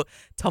fun show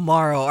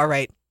tomorrow. All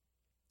right.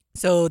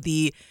 So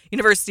the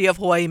University of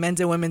Hawaii men's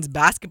and women's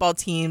basketball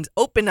teams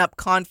open up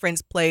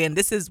conference play, and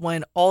this is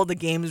when all the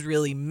games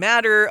really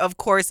matter. Of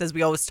course, as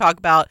we always talk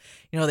about,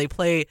 they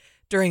play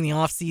during the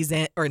off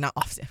season, or not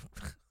off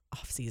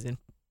season,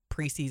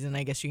 preseason,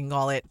 I guess you can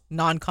call it,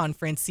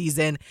 non-conference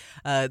season.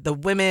 The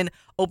women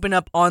open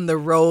up on the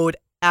road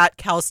at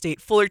Cal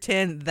State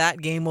Fullerton. That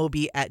game will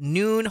be at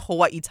noon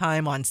Hawaii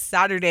time on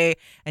Saturday,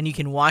 and you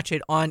can watch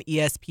it on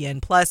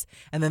ESPN+.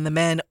 And then the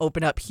men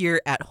open up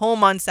here at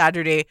home on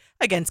Saturday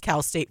against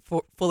Cal State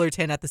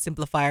Fullerton at the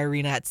Simplify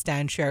Arena at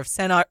Stan Sheriff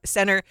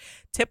Center.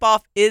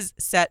 Tip-off is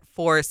set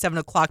for 7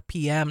 o'clock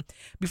p.m.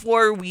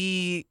 Before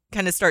we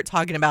kind of start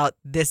talking about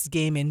this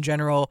game in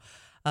general,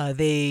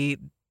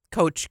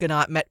 Coach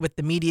Ganot met with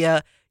the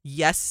media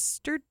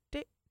yesterday,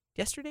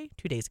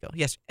 2 days ago.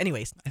 Yes.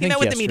 Anyways, he met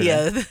with the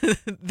media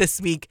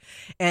this week,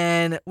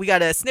 and we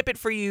got a snippet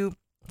for you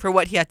for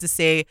what he had to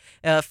say.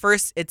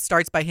 First, it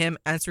starts by him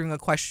answering a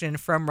question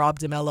from Rob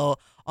DeMello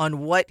on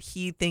what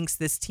he thinks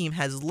this team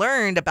has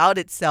learned about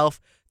itself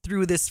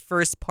through this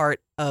first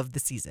part of the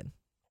season.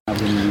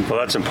 Well,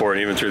 that's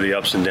important. Even through the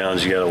ups and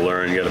downs, you got to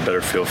learn. You got a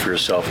better feel for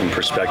yourself and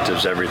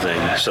perspectives, everything.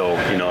 So,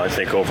 I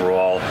think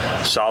overall,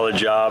 solid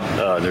job.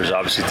 There's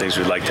obviously things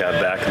we'd like to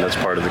have back, and that's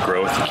part of the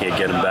growth. You can't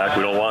get them back.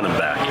 We don't want them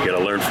back. You got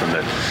to learn from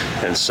it.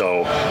 And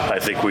so I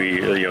think we,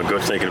 go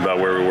thinking about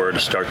where we were to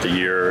start the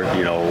year.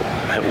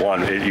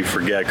 Juan, you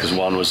forget because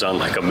Juan was on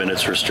like a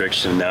minutes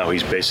restriction. Now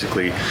he's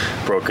basically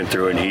broken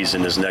through, and he's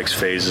in his next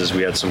phases.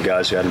 We had some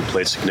guys who hadn't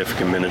played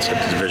significant minutes at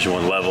the Division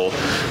I level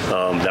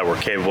that were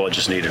capable,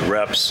 just needed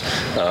reps.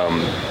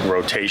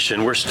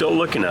 Rotation. We're still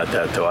looking at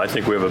that, though. I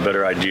think we have a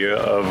better idea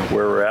of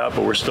where we're at,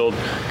 but we're still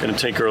going to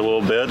tinker a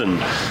little bit, and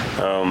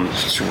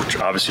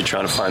we're obviously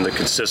trying to find the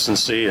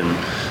consistency. And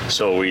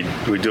so we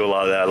do a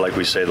lot of that, like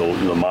we say,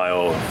 the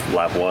mile,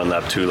 lap 1,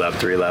 lap 2, lap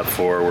 3, lap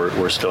 4.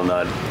 We're still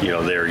not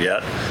there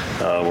yet.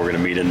 We're going to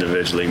meet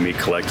individually, meet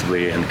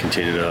collectively, and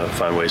continue to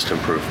find ways to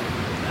improve.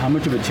 How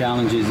much of a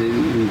challenge is it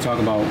when you talk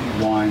about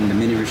one, the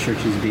minute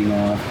restrictions being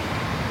off?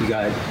 You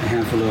got a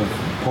handful of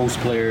post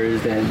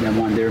players that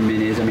want their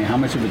minutes. I mean, how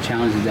much of a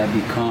challenge does that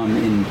become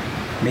in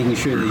making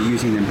sure they're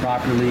using them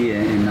properly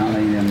and not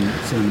letting them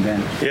sit on the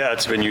bench? Yeah,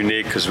 it's been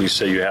unique because we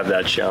say you have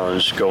that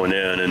challenge going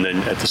in, and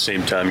then at the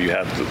same time you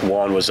have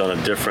Juan was on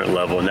a different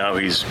level. Now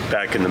he's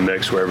back in the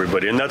mix where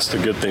everybody, and that's the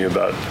good thing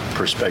about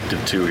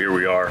perspective too. Here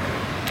we are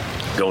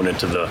going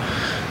into the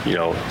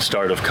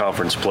start of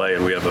conference play,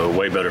 and we have a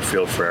way better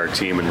feel for our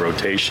team and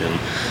rotation,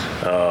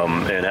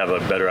 and have a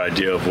better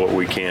idea of what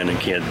we can and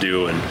can't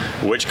do and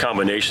which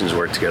combinations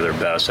work together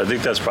best. I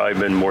think that's probably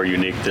been more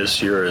unique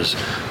this year, is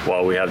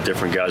while we have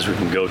different guys we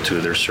can go to,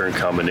 there's certain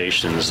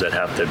combinations that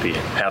have to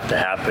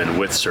happen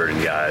with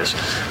certain guys.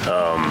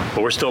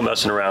 But we're still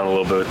messing around a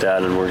little bit with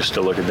that, and we're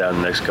still looking at that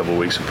in the next couple of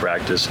weeks of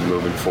practice and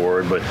moving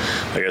forward. But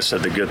like I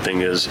said, the good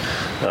thing is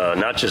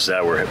not just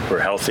that we're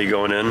healthy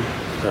going in.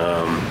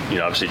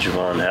 Obviously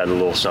Javon had a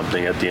little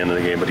something at the end of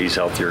the game, but he's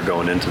healthier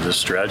going into this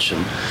stretch,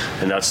 and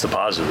that's the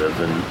positive.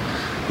 And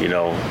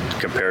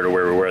compared to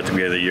where we were at the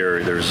beginning of the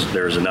year,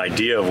 there's an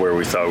idea of where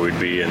we thought we'd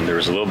be, and there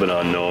was a little bit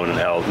unknown in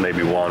how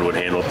maybe Juan would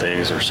handle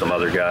things or some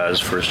other guys,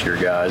 first-year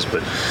guys,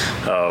 but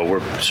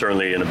we're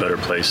certainly in a better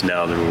place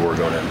now than we were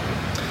going in.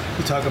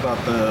 You talk about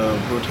the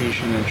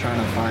rotation and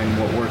trying to find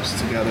what works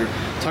together.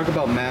 Talk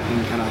about Matt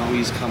and kind of how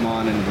he's come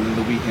on and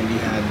the weekend he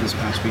had this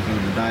past weekend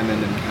in the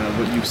Diamond and kind of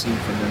what you've seen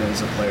from him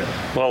as a player.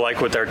 Well, like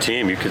with our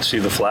team, you could see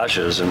the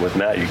flashes, and with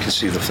Matt, you can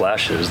see the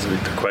flashes. The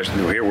question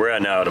here, we're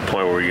at now at a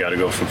point where we got to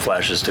go from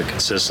flashes to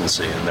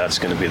consistency, and that's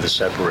going to be the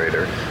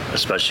separator,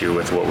 especially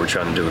with what we're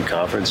trying to do in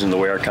conference and the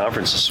way our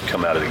conferences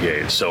come out of the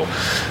gate. So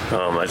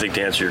I think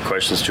to answer your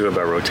questions too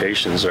about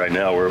rotations, right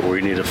now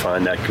we need to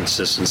find that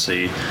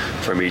consistency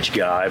from each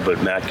guy.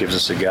 But Matt gives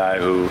us a guy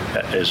who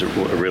is a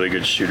really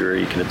good shooter.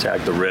 He can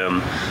attack the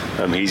rim.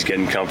 He's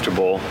getting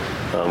comfortable.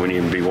 We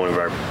need to be one of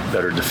our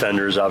better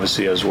defenders,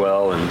 obviously, as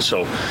well. And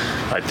so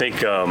I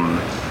think,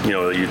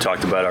 you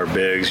talked about our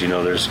bigs.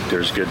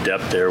 There's good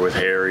depth there with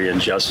Harry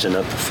and Justin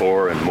at the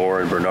 4 and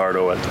Moore and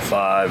Bernardo at the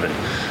 5.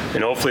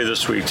 And hopefully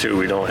this week, too,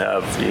 we don't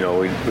have, we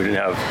didn't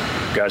have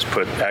guys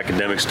put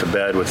academics to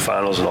bed with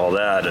finals and all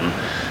that. And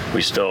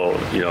we still,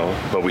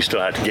 but we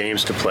still had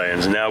games to play.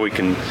 And so now we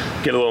can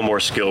get a little more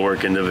skill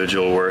work,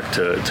 individual work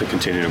to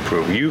continue to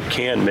improve. You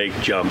can make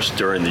jumps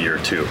during the year,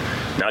 too.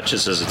 Not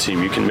just as a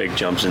team. You can make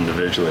jumps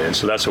individually. And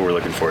so that's what we're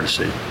looking forward to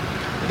see.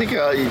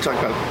 think you talk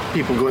about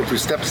people going through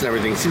steps and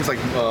everything. It seems like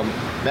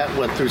Matt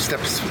went through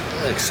steps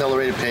at an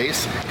accelerated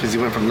pace because he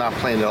went from not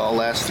playing at all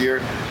last year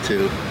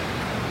to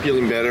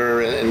feeling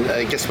better. And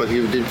I guess he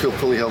didn't feel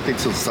fully healthy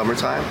until the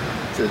summertime.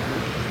 So the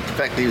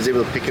fact that he was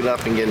able to pick it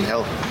up and get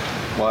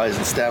health-wise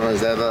and stamina,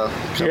 is that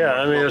Yeah,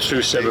 I mean, as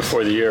we said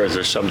before the year,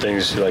 there's some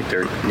things like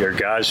there are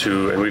guys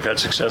who, and we've had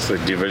success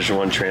with Division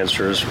I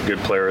transfers, good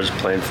players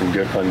playing on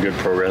good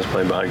programs,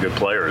 playing behind good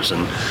players.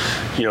 And,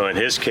 in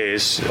his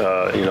case,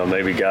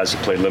 maybe guys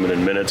that played limited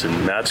minutes.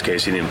 In Matt's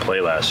case, he didn't play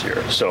last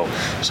year. So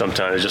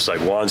sometimes, just like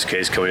Juan's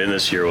case coming in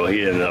this year, well,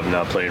 he ended up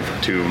not playing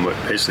for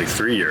basically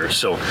 3 years.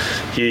 So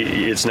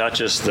it's not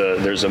just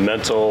there's a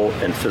mental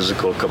and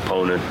physical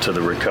component to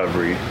the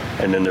recovery,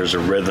 and then there's a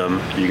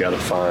rhythm you got to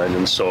find.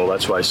 And so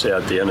that's why I say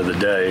at the end of the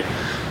day,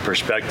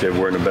 perspective,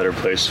 we're in a better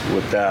place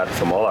with that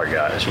from all our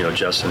guys.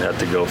 Justin had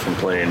to go from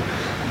playing,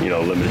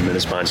 limited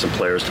minutes behind some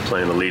players to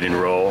playing a leading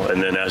role.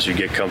 And then as you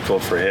get comfortable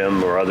for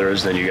him or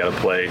others, then we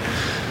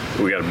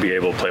got to be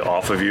able to play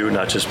off of you,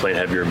 not just playing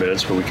heavier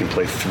minutes, but we can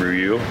play through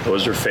you.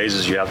 Those are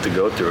phases you have to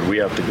go through and we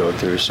have to go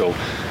through. So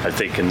I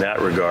think in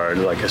that regard,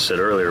 like I said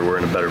earlier, we're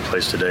in a better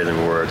place today than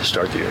we were to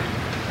start the year.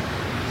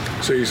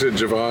 So you said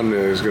Javon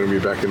is going to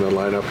be back in the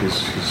lineup.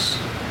 He's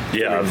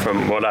Yeah,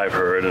 from what I've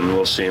heard, and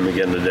we'll see him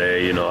again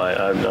today, I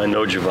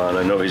know Javon.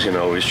 I know he's going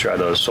to always try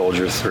to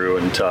soldier through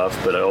and tough,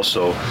 but I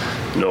also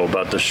know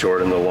about the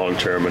short and the long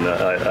term, and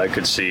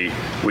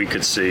we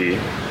could see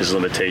his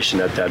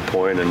limitation at that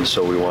point, and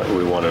so we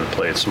wanted to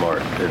play it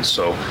smart. And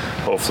so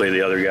hopefully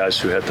the other guys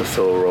who had to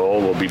fill a role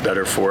will be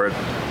better for it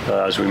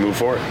as we move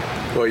forward.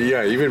 Well,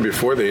 yeah, even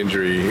before the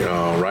injury,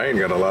 Ryan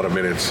got a lot of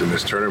minutes in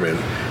this tournament.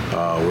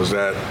 Was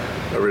that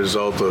a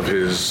result of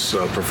his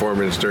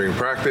performance during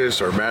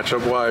practice or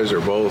matchup-wise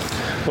or both?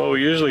 Well,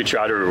 we usually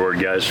try to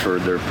reward guys for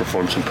their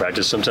performance in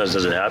practice. Sometimes it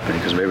doesn't happen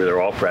because maybe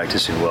they're all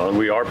practicing well, and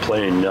we are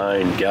playing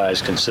 9 guys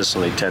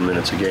consistently 10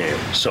 minutes a game.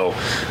 So,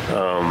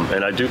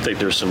 and I do think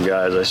there's some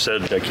guys,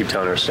 I keep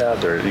telling our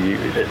staff there,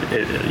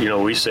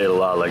 we say it a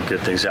lot, like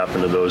good things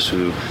happen to those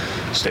who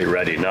stay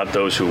ready, not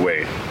those who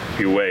wait. If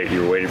you wait,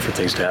 you're waiting for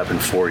things to happen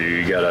for you.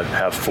 You got to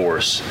have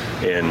force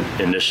and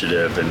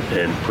initiative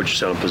and put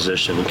yourself in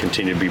position and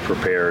continue to be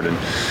prepared. And,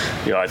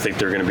 I think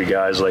there are going to be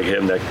guys like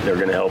him that are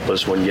going to help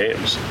us win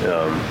games.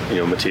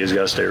 Matia's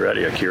got to stay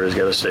ready. Akira's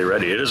got to stay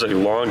ready. It is a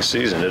long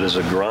season. It is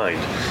a grind.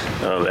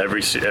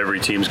 Every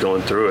team's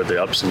going through it,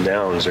 the ups and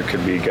downs. There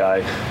could be a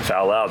guy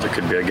foul out. There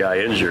could be a guy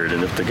injured.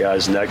 And if the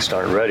guys next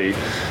aren't ready,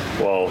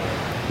 well,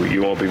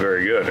 you won't be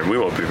very good, and we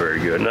won't be very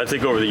good. And I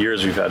think over the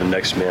years we've had a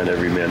next man,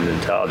 every man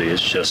mentality.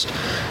 It's just,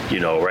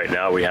 right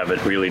now we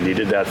haven't really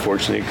needed that,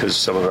 fortunately, because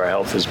some of our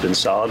health has been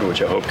solid,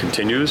 which I hope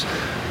continues.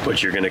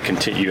 But you're going to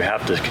continue. You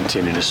have to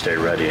continue to stay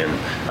ready, and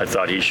I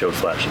thought he showed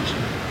flashes.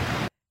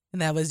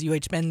 And that was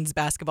UH men's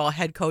basketball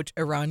head coach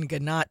Eran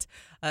Ganat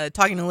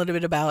talking a little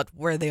bit about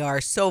where they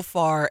are so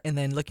far and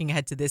then looking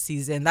ahead to this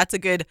season. That's a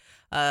good,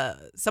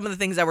 some of the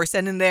things that were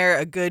said in there,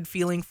 a good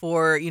feeling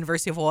for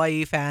University of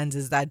Hawaii fans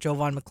is that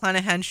Jovan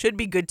McClanahan should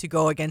be good to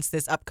go against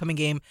this upcoming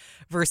game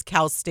versus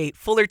Cal State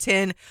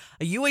Fullerton.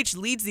 UH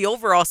leads the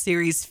overall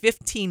series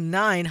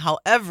 15-9.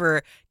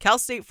 However, Cal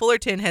State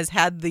Fullerton has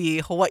had the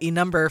Hawaii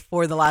number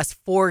for the last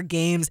 4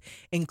 games,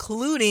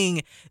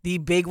 including the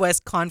Big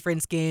West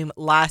Conference game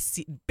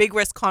Big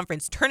West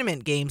Conference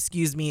tournament game,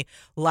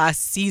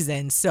 last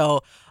season.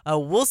 So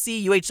we'll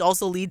see. UH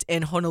also leads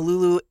in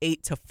Honolulu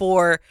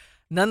 8-4.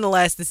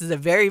 Nonetheless, this is a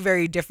very,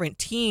 very different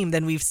team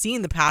than we've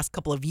seen the past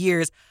couple of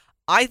years.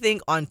 I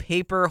think on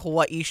paper,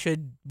 Hawaii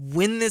should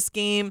win this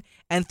game.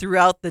 And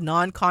throughout the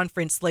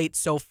non-conference slate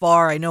so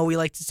far, I know we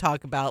like to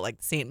talk about like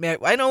St. Mary.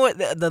 I know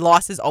the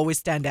losses always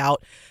stand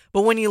out.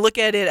 But when you look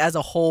at it as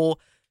a whole,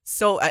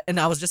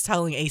 and I was just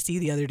telling AC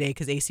the other day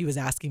because AC was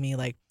asking me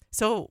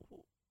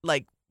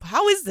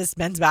how is this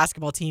men's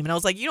basketball team? And I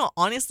was like,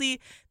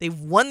 honestly, they've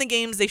won the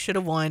games they should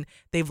have won.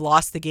 They've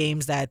lost the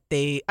games that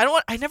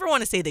I never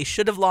want to say they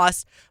should have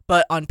lost,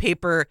 but on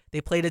paper, they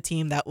played a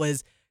team that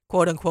was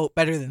quote unquote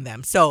better than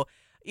them. So,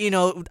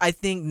 I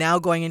think now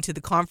going into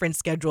the conference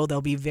schedule,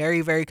 they'll be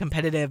very, very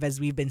competitive as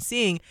we've been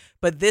seeing.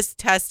 But this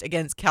test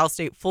against Cal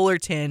State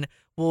Fullerton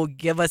will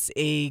give us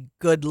a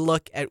good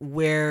look at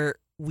where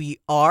we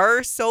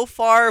are so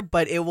far,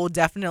 but it will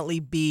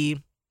definitely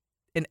be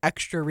an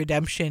extra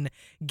redemption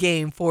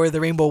game for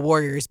the Rainbow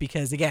Warriors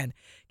because, again,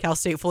 Cal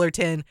State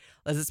Fullerton,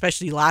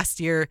 especially last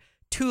year,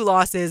 2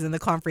 losses in the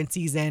conference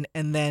season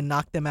and then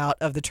knocked them out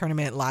of the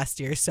tournament last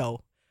year.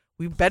 So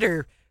we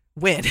better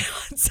win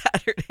on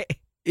Saturday.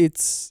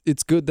 It's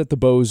good that the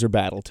Bows are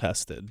battle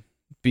tested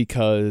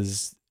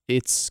because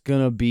it's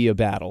going to be a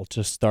battle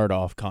to start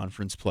off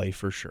conference play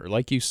for sure.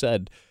 Like you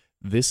said,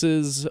 this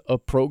is a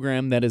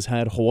program that has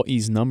had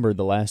Hawaii's number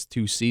the last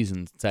 2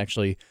 seasons. It's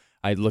actually,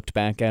 I looked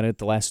back at it,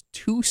 the last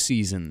 2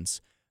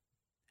 seasons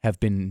have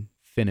been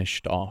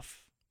finished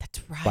off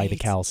by the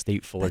Cal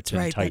State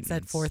Fullerton Titans.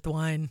 That's that 4th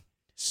one.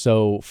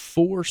 So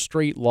 4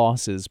 straight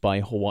losses by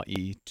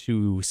Hawaii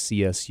to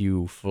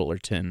CSU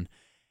Fullerton.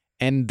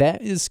 And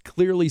that is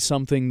clearly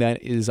something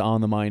that is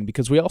on the mind,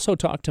 because we also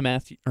talked to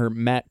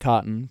Matt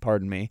Cotton,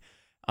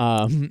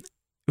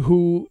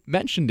 who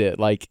mentioned it.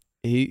 Like,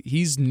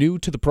 he's new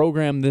to the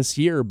program this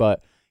year,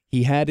 but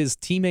he had his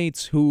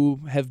teammates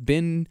who have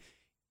been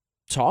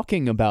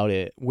talking about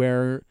it,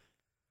 where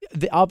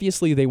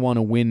obviously they want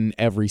to win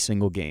every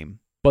single game,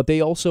 but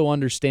they also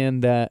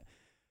understand that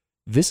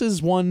this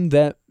is one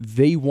that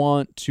they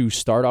want to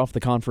start off the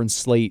conference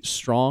slate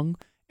strong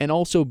and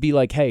also be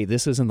like, hey,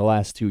 this isn't the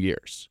last 2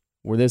 years,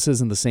 where this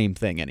isn't the same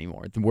thing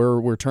anymore.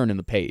 We're turning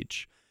the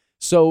page.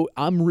 So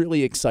I'm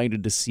really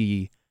excited to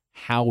see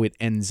how it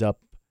ends up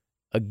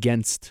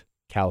against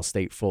Cal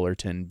State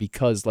Fullerton,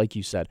 because like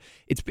you said,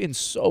 it's been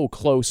so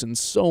close and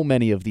so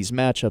many of these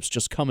matchups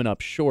just coming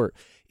up short.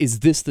 Is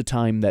this the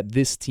time that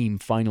this team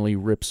finally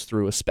rips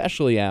through,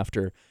 especially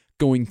after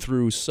going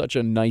through such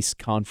a nice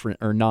conference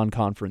or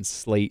non-conference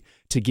slate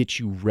to get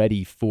you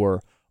ready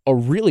for a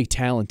really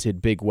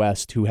talented Big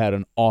West who had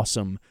an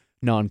awesome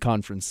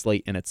non-conference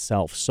slate in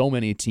itself? So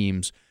many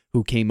teams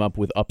who came up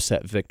with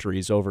upset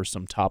victories over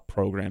some top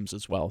programs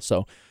as well.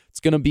 So it's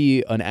going to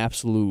be an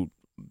absolute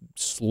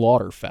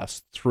slaughter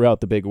fest throughout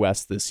the Big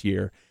West this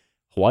year.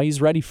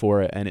 Hawaii's ready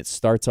for it, and it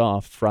starts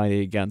off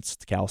Friday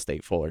against Cal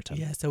State Fullerton.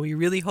 Yeah, so we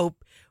really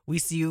hope we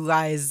see you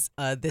guys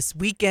this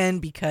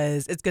weekend,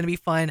 because it's going to be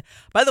fun.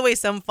 By the way,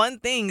 some fun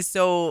things.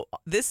 So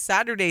this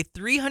Saturday,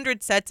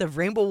 300 sets of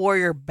Rainbow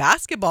Warrior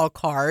basketball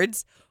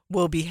cards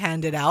will be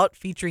handed out,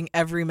 featuring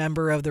every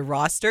member of the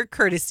roster,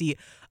 courtesy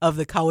of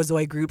the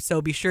Kawazoi Group.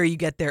 So be sure you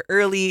get there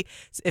early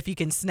if you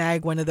can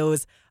snag one of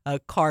those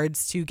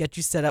cards to get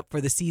you set up for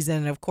the season.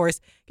 And of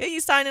course, get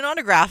you signing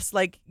autographs,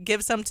 like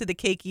give some to the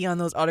Keiki on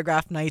those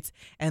autograph nights,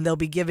 and they'll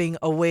be giving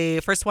away,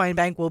 First Hawaiian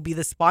Bank will be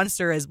the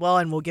sponsor as well,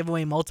 and we'll give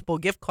away multiple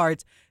gift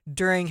cards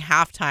during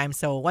halftime.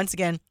 So once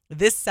again,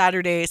 this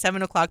Saturday,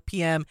 7 o'clock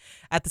p.m.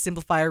 at the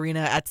Simplify Arena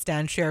at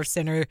Stan Sheriff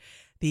Center,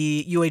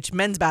 the UH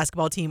men's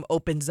basketball team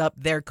opens up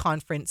their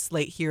conference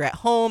slate here at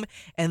home.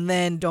 And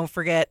then don't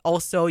forget,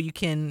 also, you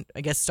can,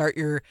 I guess, start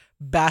your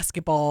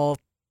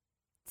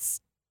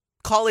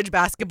college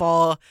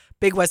basketball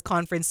Big West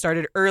Conference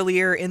started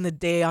earlier in the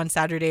day on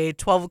Saturday,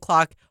 12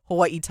 o'clock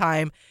Hawaii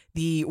time.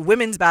 The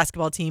women's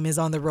basketball team is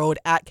on the road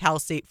at Cal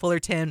State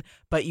Fullerton,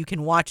 but you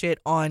can watch it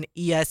on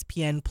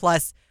ESPN+.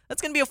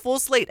 That's going to be a full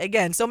slate.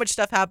 Again, so much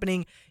stuff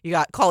happening. You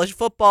got college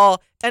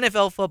football,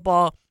 NFL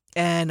football,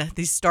 and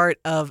the start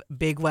of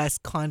Big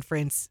West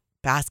Conference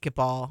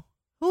basketball.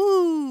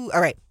 Ooh.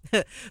 All right.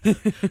 Got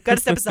to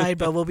step aside,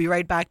 but we'll be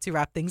right back to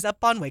wrap things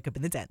up on Wake Up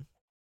in the Den.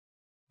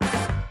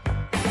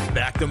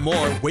 Back to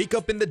more Wake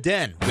Up in the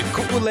Den with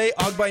Ku'ulei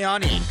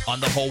Agbayani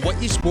on the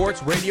Hawai'i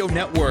Sports Radio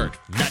Network,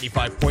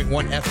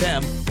 95.1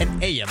 FM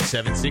and AM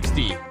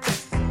 760.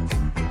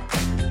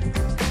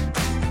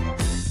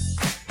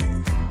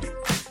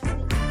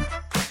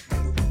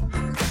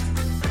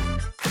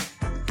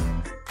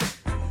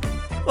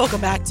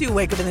 Welcome back to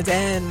Wake Up in the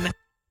Den.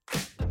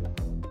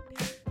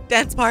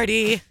 Dance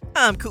Party.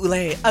 I'm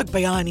Ku'ulei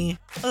Agbayani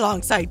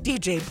alongside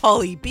DJ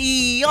Pauly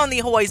B on the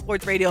Hawaii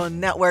Sports Radio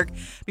Network.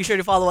 Be sure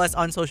to follow us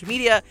on social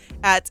media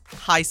at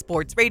High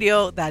Sports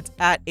Radio. That's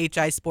at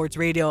HI Sports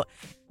Radio.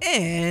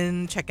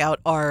 And check out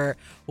our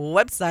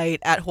website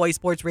at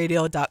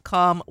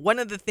hawaiisportsradio.com. One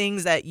of the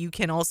things that you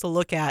can also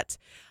look at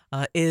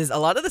is a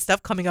lot of the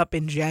stuff coming up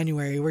in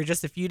January. We're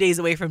just a few days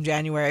away from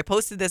January. I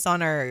posted this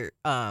on our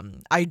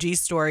IG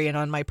story and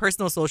on my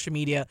personal social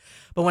media.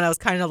 But when I was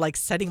kind of like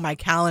setting my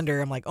calendar,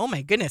 I'm like, oh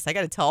my goodness, I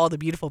got to tell all the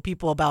beautiful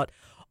people about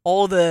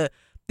all the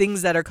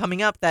things that are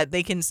coming up that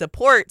they can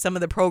support some of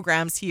the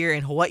programs here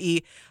in Hawaii.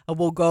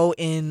 We'll go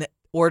in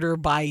order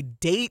by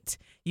date.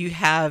 You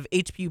have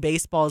HPU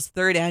Baseball's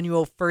third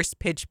annual First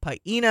Pitch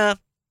Paina.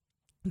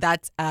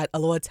 That's at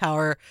Aloha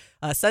Tower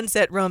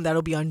Sunset Room.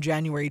 That'll be on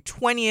January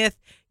 20th.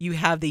 You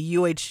have the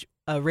UH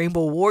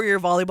Rainbow Warrior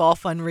Volleyball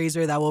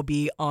fundraiser that will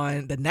be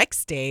on the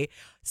next day,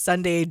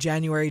 Sunday,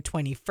 January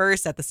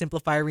 21st at the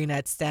Simplify Arena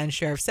at Stan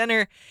Sheriff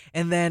Center.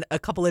 And then a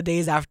couple of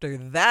days after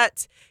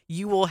that,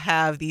 you will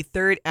have the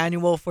third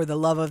annual For the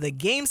Love of the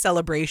Game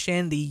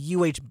celebration, the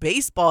UH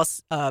Baseball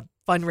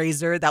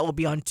fundraiser. That will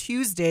be on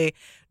Tuesday,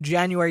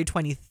 January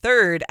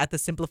 23rd at the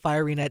Simplify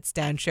Arena at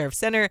Stan Sheriff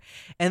Center.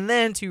 And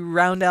then to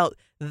round out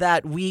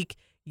that week,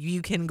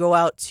 you can go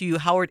out to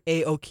Howard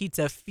A.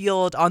 Okita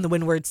Field on the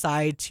Windward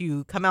side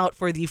to come out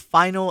for the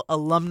final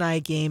alumni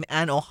game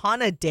and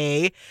Ohana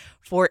Day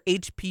for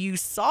HPU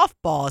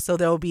softball. So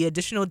there will be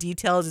additional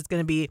details. It's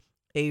going to be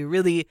a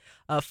really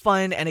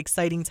fun and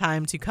exciting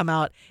time to come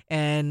out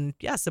and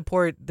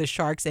support the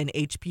Sharks and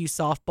HPU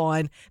softball.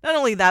 And not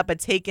only that, but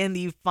take in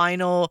the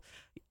final,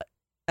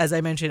 as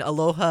I mentioned,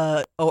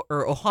 Aloha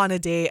or Ohana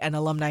Day and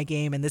alumni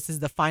game. And this is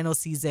the final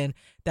season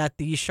that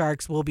the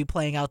Sharks will be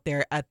playing out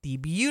there at the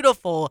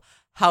beautiful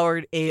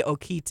Howard A.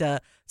 Okita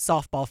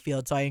softball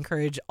field. So I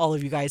encourage all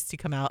of you guys to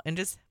come out and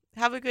just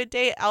have a good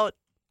day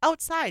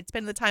outside,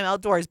 spend the time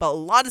outdoors. But a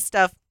lot of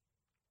stuff,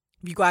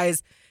 you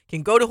guys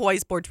can go to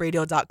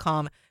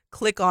hawaiisportsradio.com,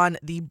 click on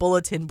the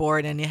bulletin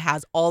board, and it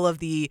has all of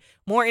the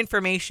more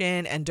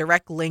information and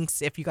direct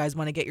links if you guys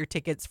want to get your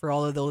tickets for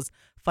all of those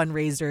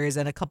fundraisers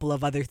and a couple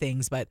of other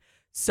things. But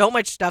so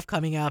much stuff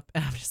coming up,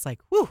 and I'm just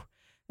like, whew,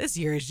 this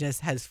year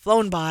has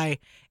flown by,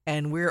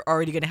 and we're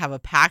already going to have a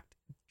packed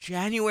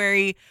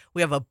January.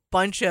 We have a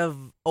bunch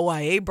of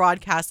OIA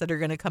broadcasts that are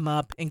going to come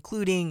up,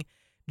 including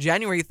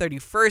January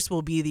 31st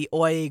will be the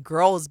OIA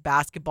Girls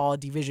Basketball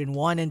Division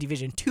 1 and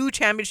Division 2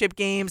 championship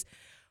games.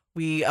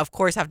 We, of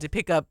course, have to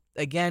pick up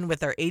again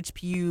with our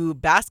HPU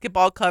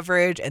basketball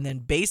coverage, and then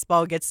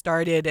baseball gets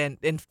started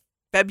in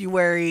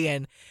February,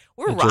 and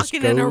we're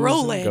rocking and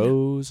rolling.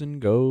 Goes and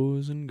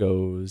goes and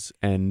goes.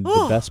 And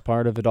the best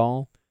part of it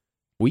all,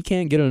 we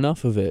can't get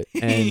enough of it.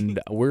 And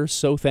we're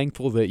so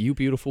thankful that you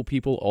beautiful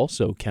people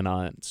also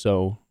cannot.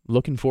 So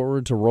looking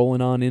forward to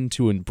rolling on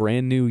into a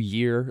brand new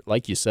year.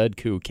 Like you said,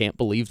 Koo, can't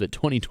believe that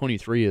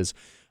 2023 is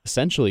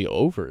essentially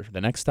over.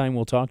 The next time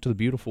we'll talk to the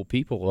beautiful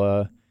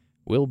people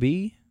will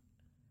be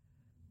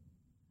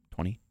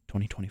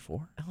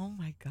 2024. Oh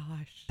my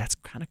gosh. That's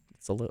kind of,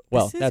 it's a little,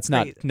 well, that's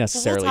great. Not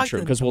necessarily We'll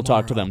true because we'll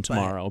talk to them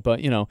tomorrow. But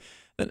you know,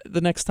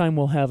 the next time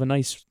we'll have a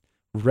nice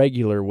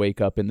regular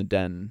wake up in the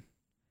den.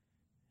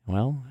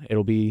 Well,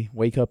 it'll be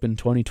wake up in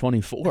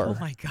 2024. Oh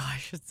my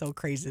gosh, it's so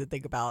crazy to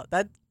think about.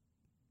 That's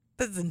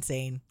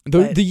insane.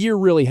 The year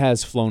really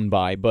has flown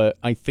by, but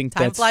I think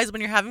time flies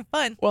when you're having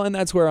fun. Well, and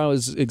that's where I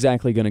was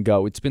exactly going to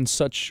go. It's been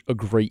such a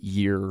great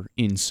year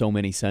in so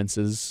many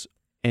senses,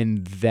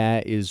 and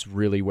that is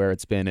really where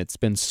it's been. It's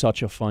been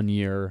such a fun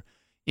year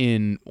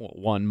in,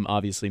 one,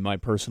 obviously my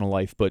personal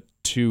life, but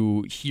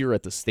two, here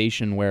at the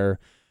station where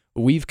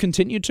we've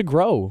continued to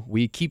grow.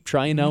 We keep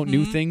trying out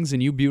new things,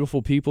 and you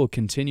beautiful people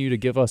continue to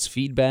give us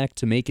feedback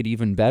to make it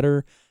even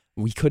better.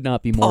 We could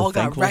not be more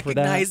thankful for that. Paul got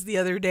recognized the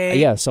other day.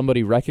 Yeah,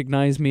 somebody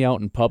recognized me out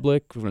in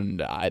public,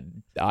 and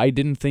I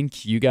didn't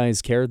think you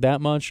guys cared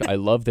that much. I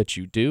love that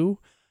you do.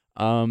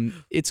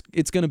 It's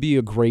going to be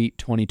a great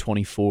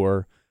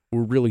 2024.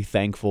 We're really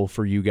thankful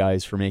for you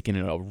guys for making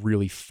it a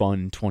really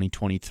fun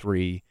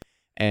 2023.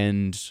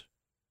 And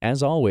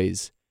as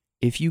always,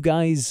 if you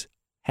guys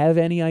have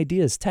any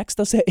ideas, text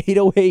us at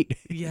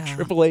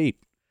 808-888.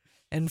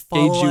 And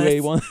follow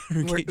us.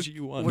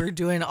 KGU1. We're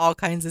doing all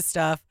kinds of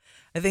stuff.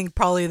 I think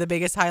probably the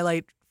biggest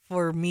highlight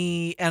for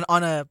me and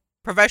on a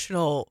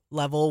professional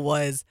level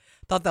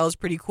thought that was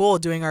pretty cool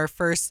doing our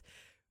first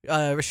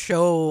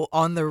show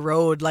on the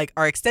road, like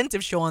our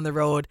extensive show on the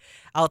road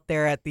out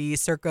there at the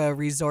Circa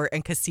Resort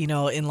and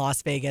Casino in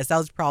Las Vegas. That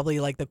was probably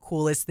like the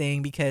coolest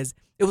thing because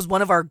it was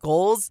one of our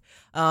goals.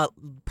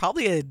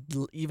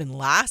 Even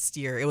last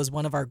year, it was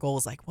one of our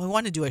goals. Like, we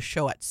want to do a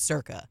show at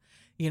Circa,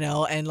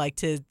 and like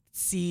to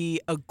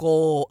see a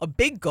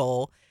big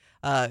goal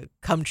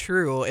come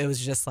true. It was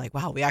just like,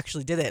 wow, we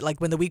actually did it. Like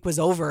when the week was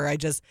over, I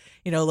just,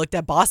 looked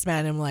at Boss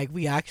Man and I'm like,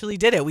 we actually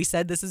did it. We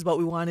said this is what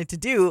we wanted to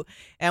do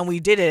and we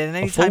did it. And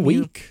anytime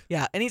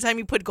anytime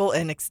you put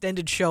an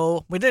extended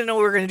show, we didn't know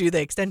we were going to do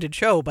the extended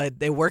show, but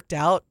they worked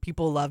out.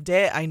 People loved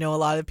it. I know a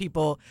lot of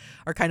people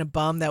are kind of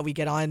bummed that we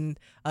get on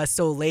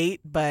so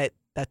late, but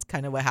that's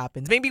kind of what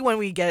happens. Maybe when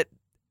we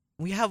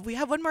have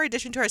one more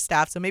addition to our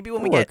staff, so maybe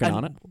when we get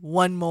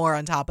one more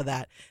on top of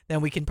that,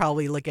 then we can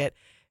probably look at.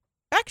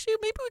 Actually,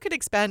 maybe we could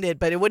expand it,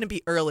 but it wouldn't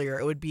be earlier.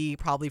 It would be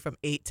probably from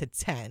 8 to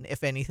 10,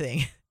 if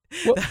anything.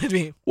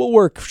 We'll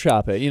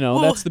workshop it.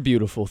 That's the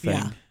beautiful thing.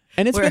 Yeah.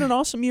 And it's been an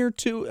awesome year,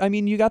 too. I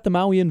mean, you got the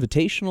Maui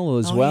Invitational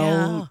as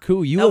well. Yeah.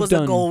 Cool. That was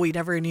a goal we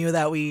never knew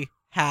that we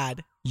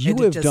had. You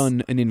have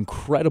done an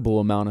incredible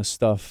amount of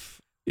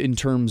stuff in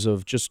terms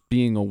of just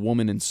being a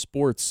woman in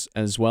sports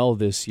as well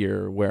this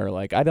year, where,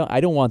 like, I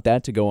don't want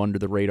that to go under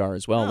the radar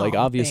as well.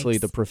 Obviously,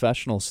 the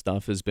professional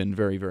stuff has been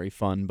very, very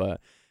fun,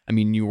 but I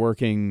mean, you're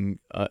working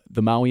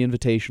the Maui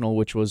Invitational,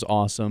 which was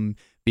awesome,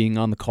 being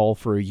on the call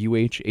for a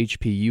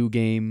HPU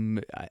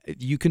game.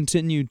 You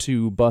continue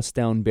to bust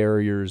down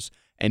barriers,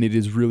 and it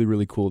is really,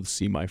 really cool to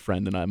see, my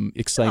friend, and I'm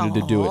excited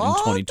to do it in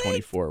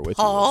 2024 with you as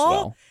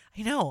well.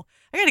 I know.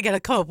 I got to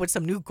come up with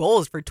some new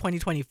goals for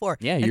 2024.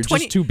 Yeah, you're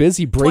just too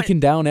busy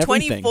breaking down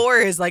everything. 24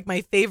 is like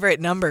my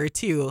favorite number,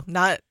 too.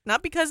 Not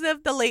because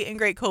of the late and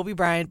great Kobe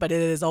Bryant, but it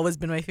has always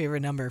been my favorite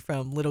number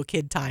from little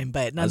kid time.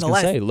 But nonetheless. I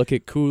was going to say, look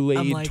at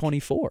Kool-Aid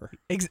 24.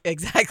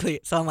 Exactly.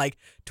 So I'm like,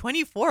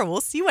 24, we'll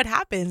see what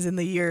happens in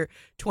the year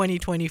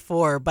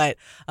 2024. But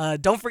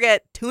don't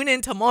forget, tune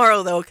in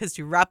tomorrow, though, because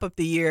to wrap up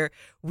the year,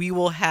 we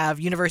will have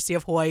University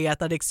of Hawaii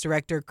Athletics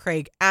Director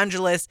Craig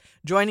Angelos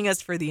joining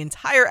us for the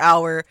entire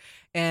hour.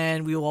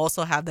 And we will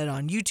also have that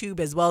on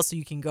YouTube as well, so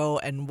you can go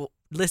and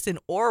listen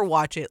or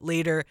watch it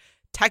later.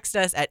 Text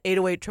us at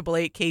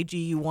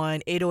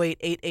 808-888-KGU1,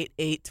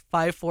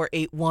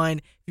 808-888-5481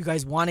 if you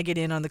guys want to get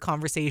in on the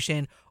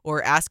conversation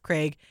or ask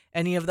Craig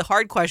any of the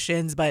hard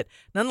questions. But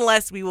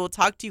nonetheless, we will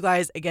talk to you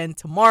guys again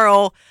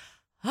tomorrow.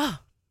 Oh,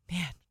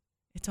 man,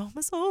 it's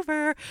almost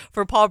over.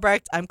 For Paul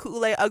Brecht, I'm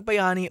Ku'ulei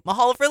Agbayani.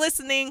 Mahalo for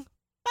listening.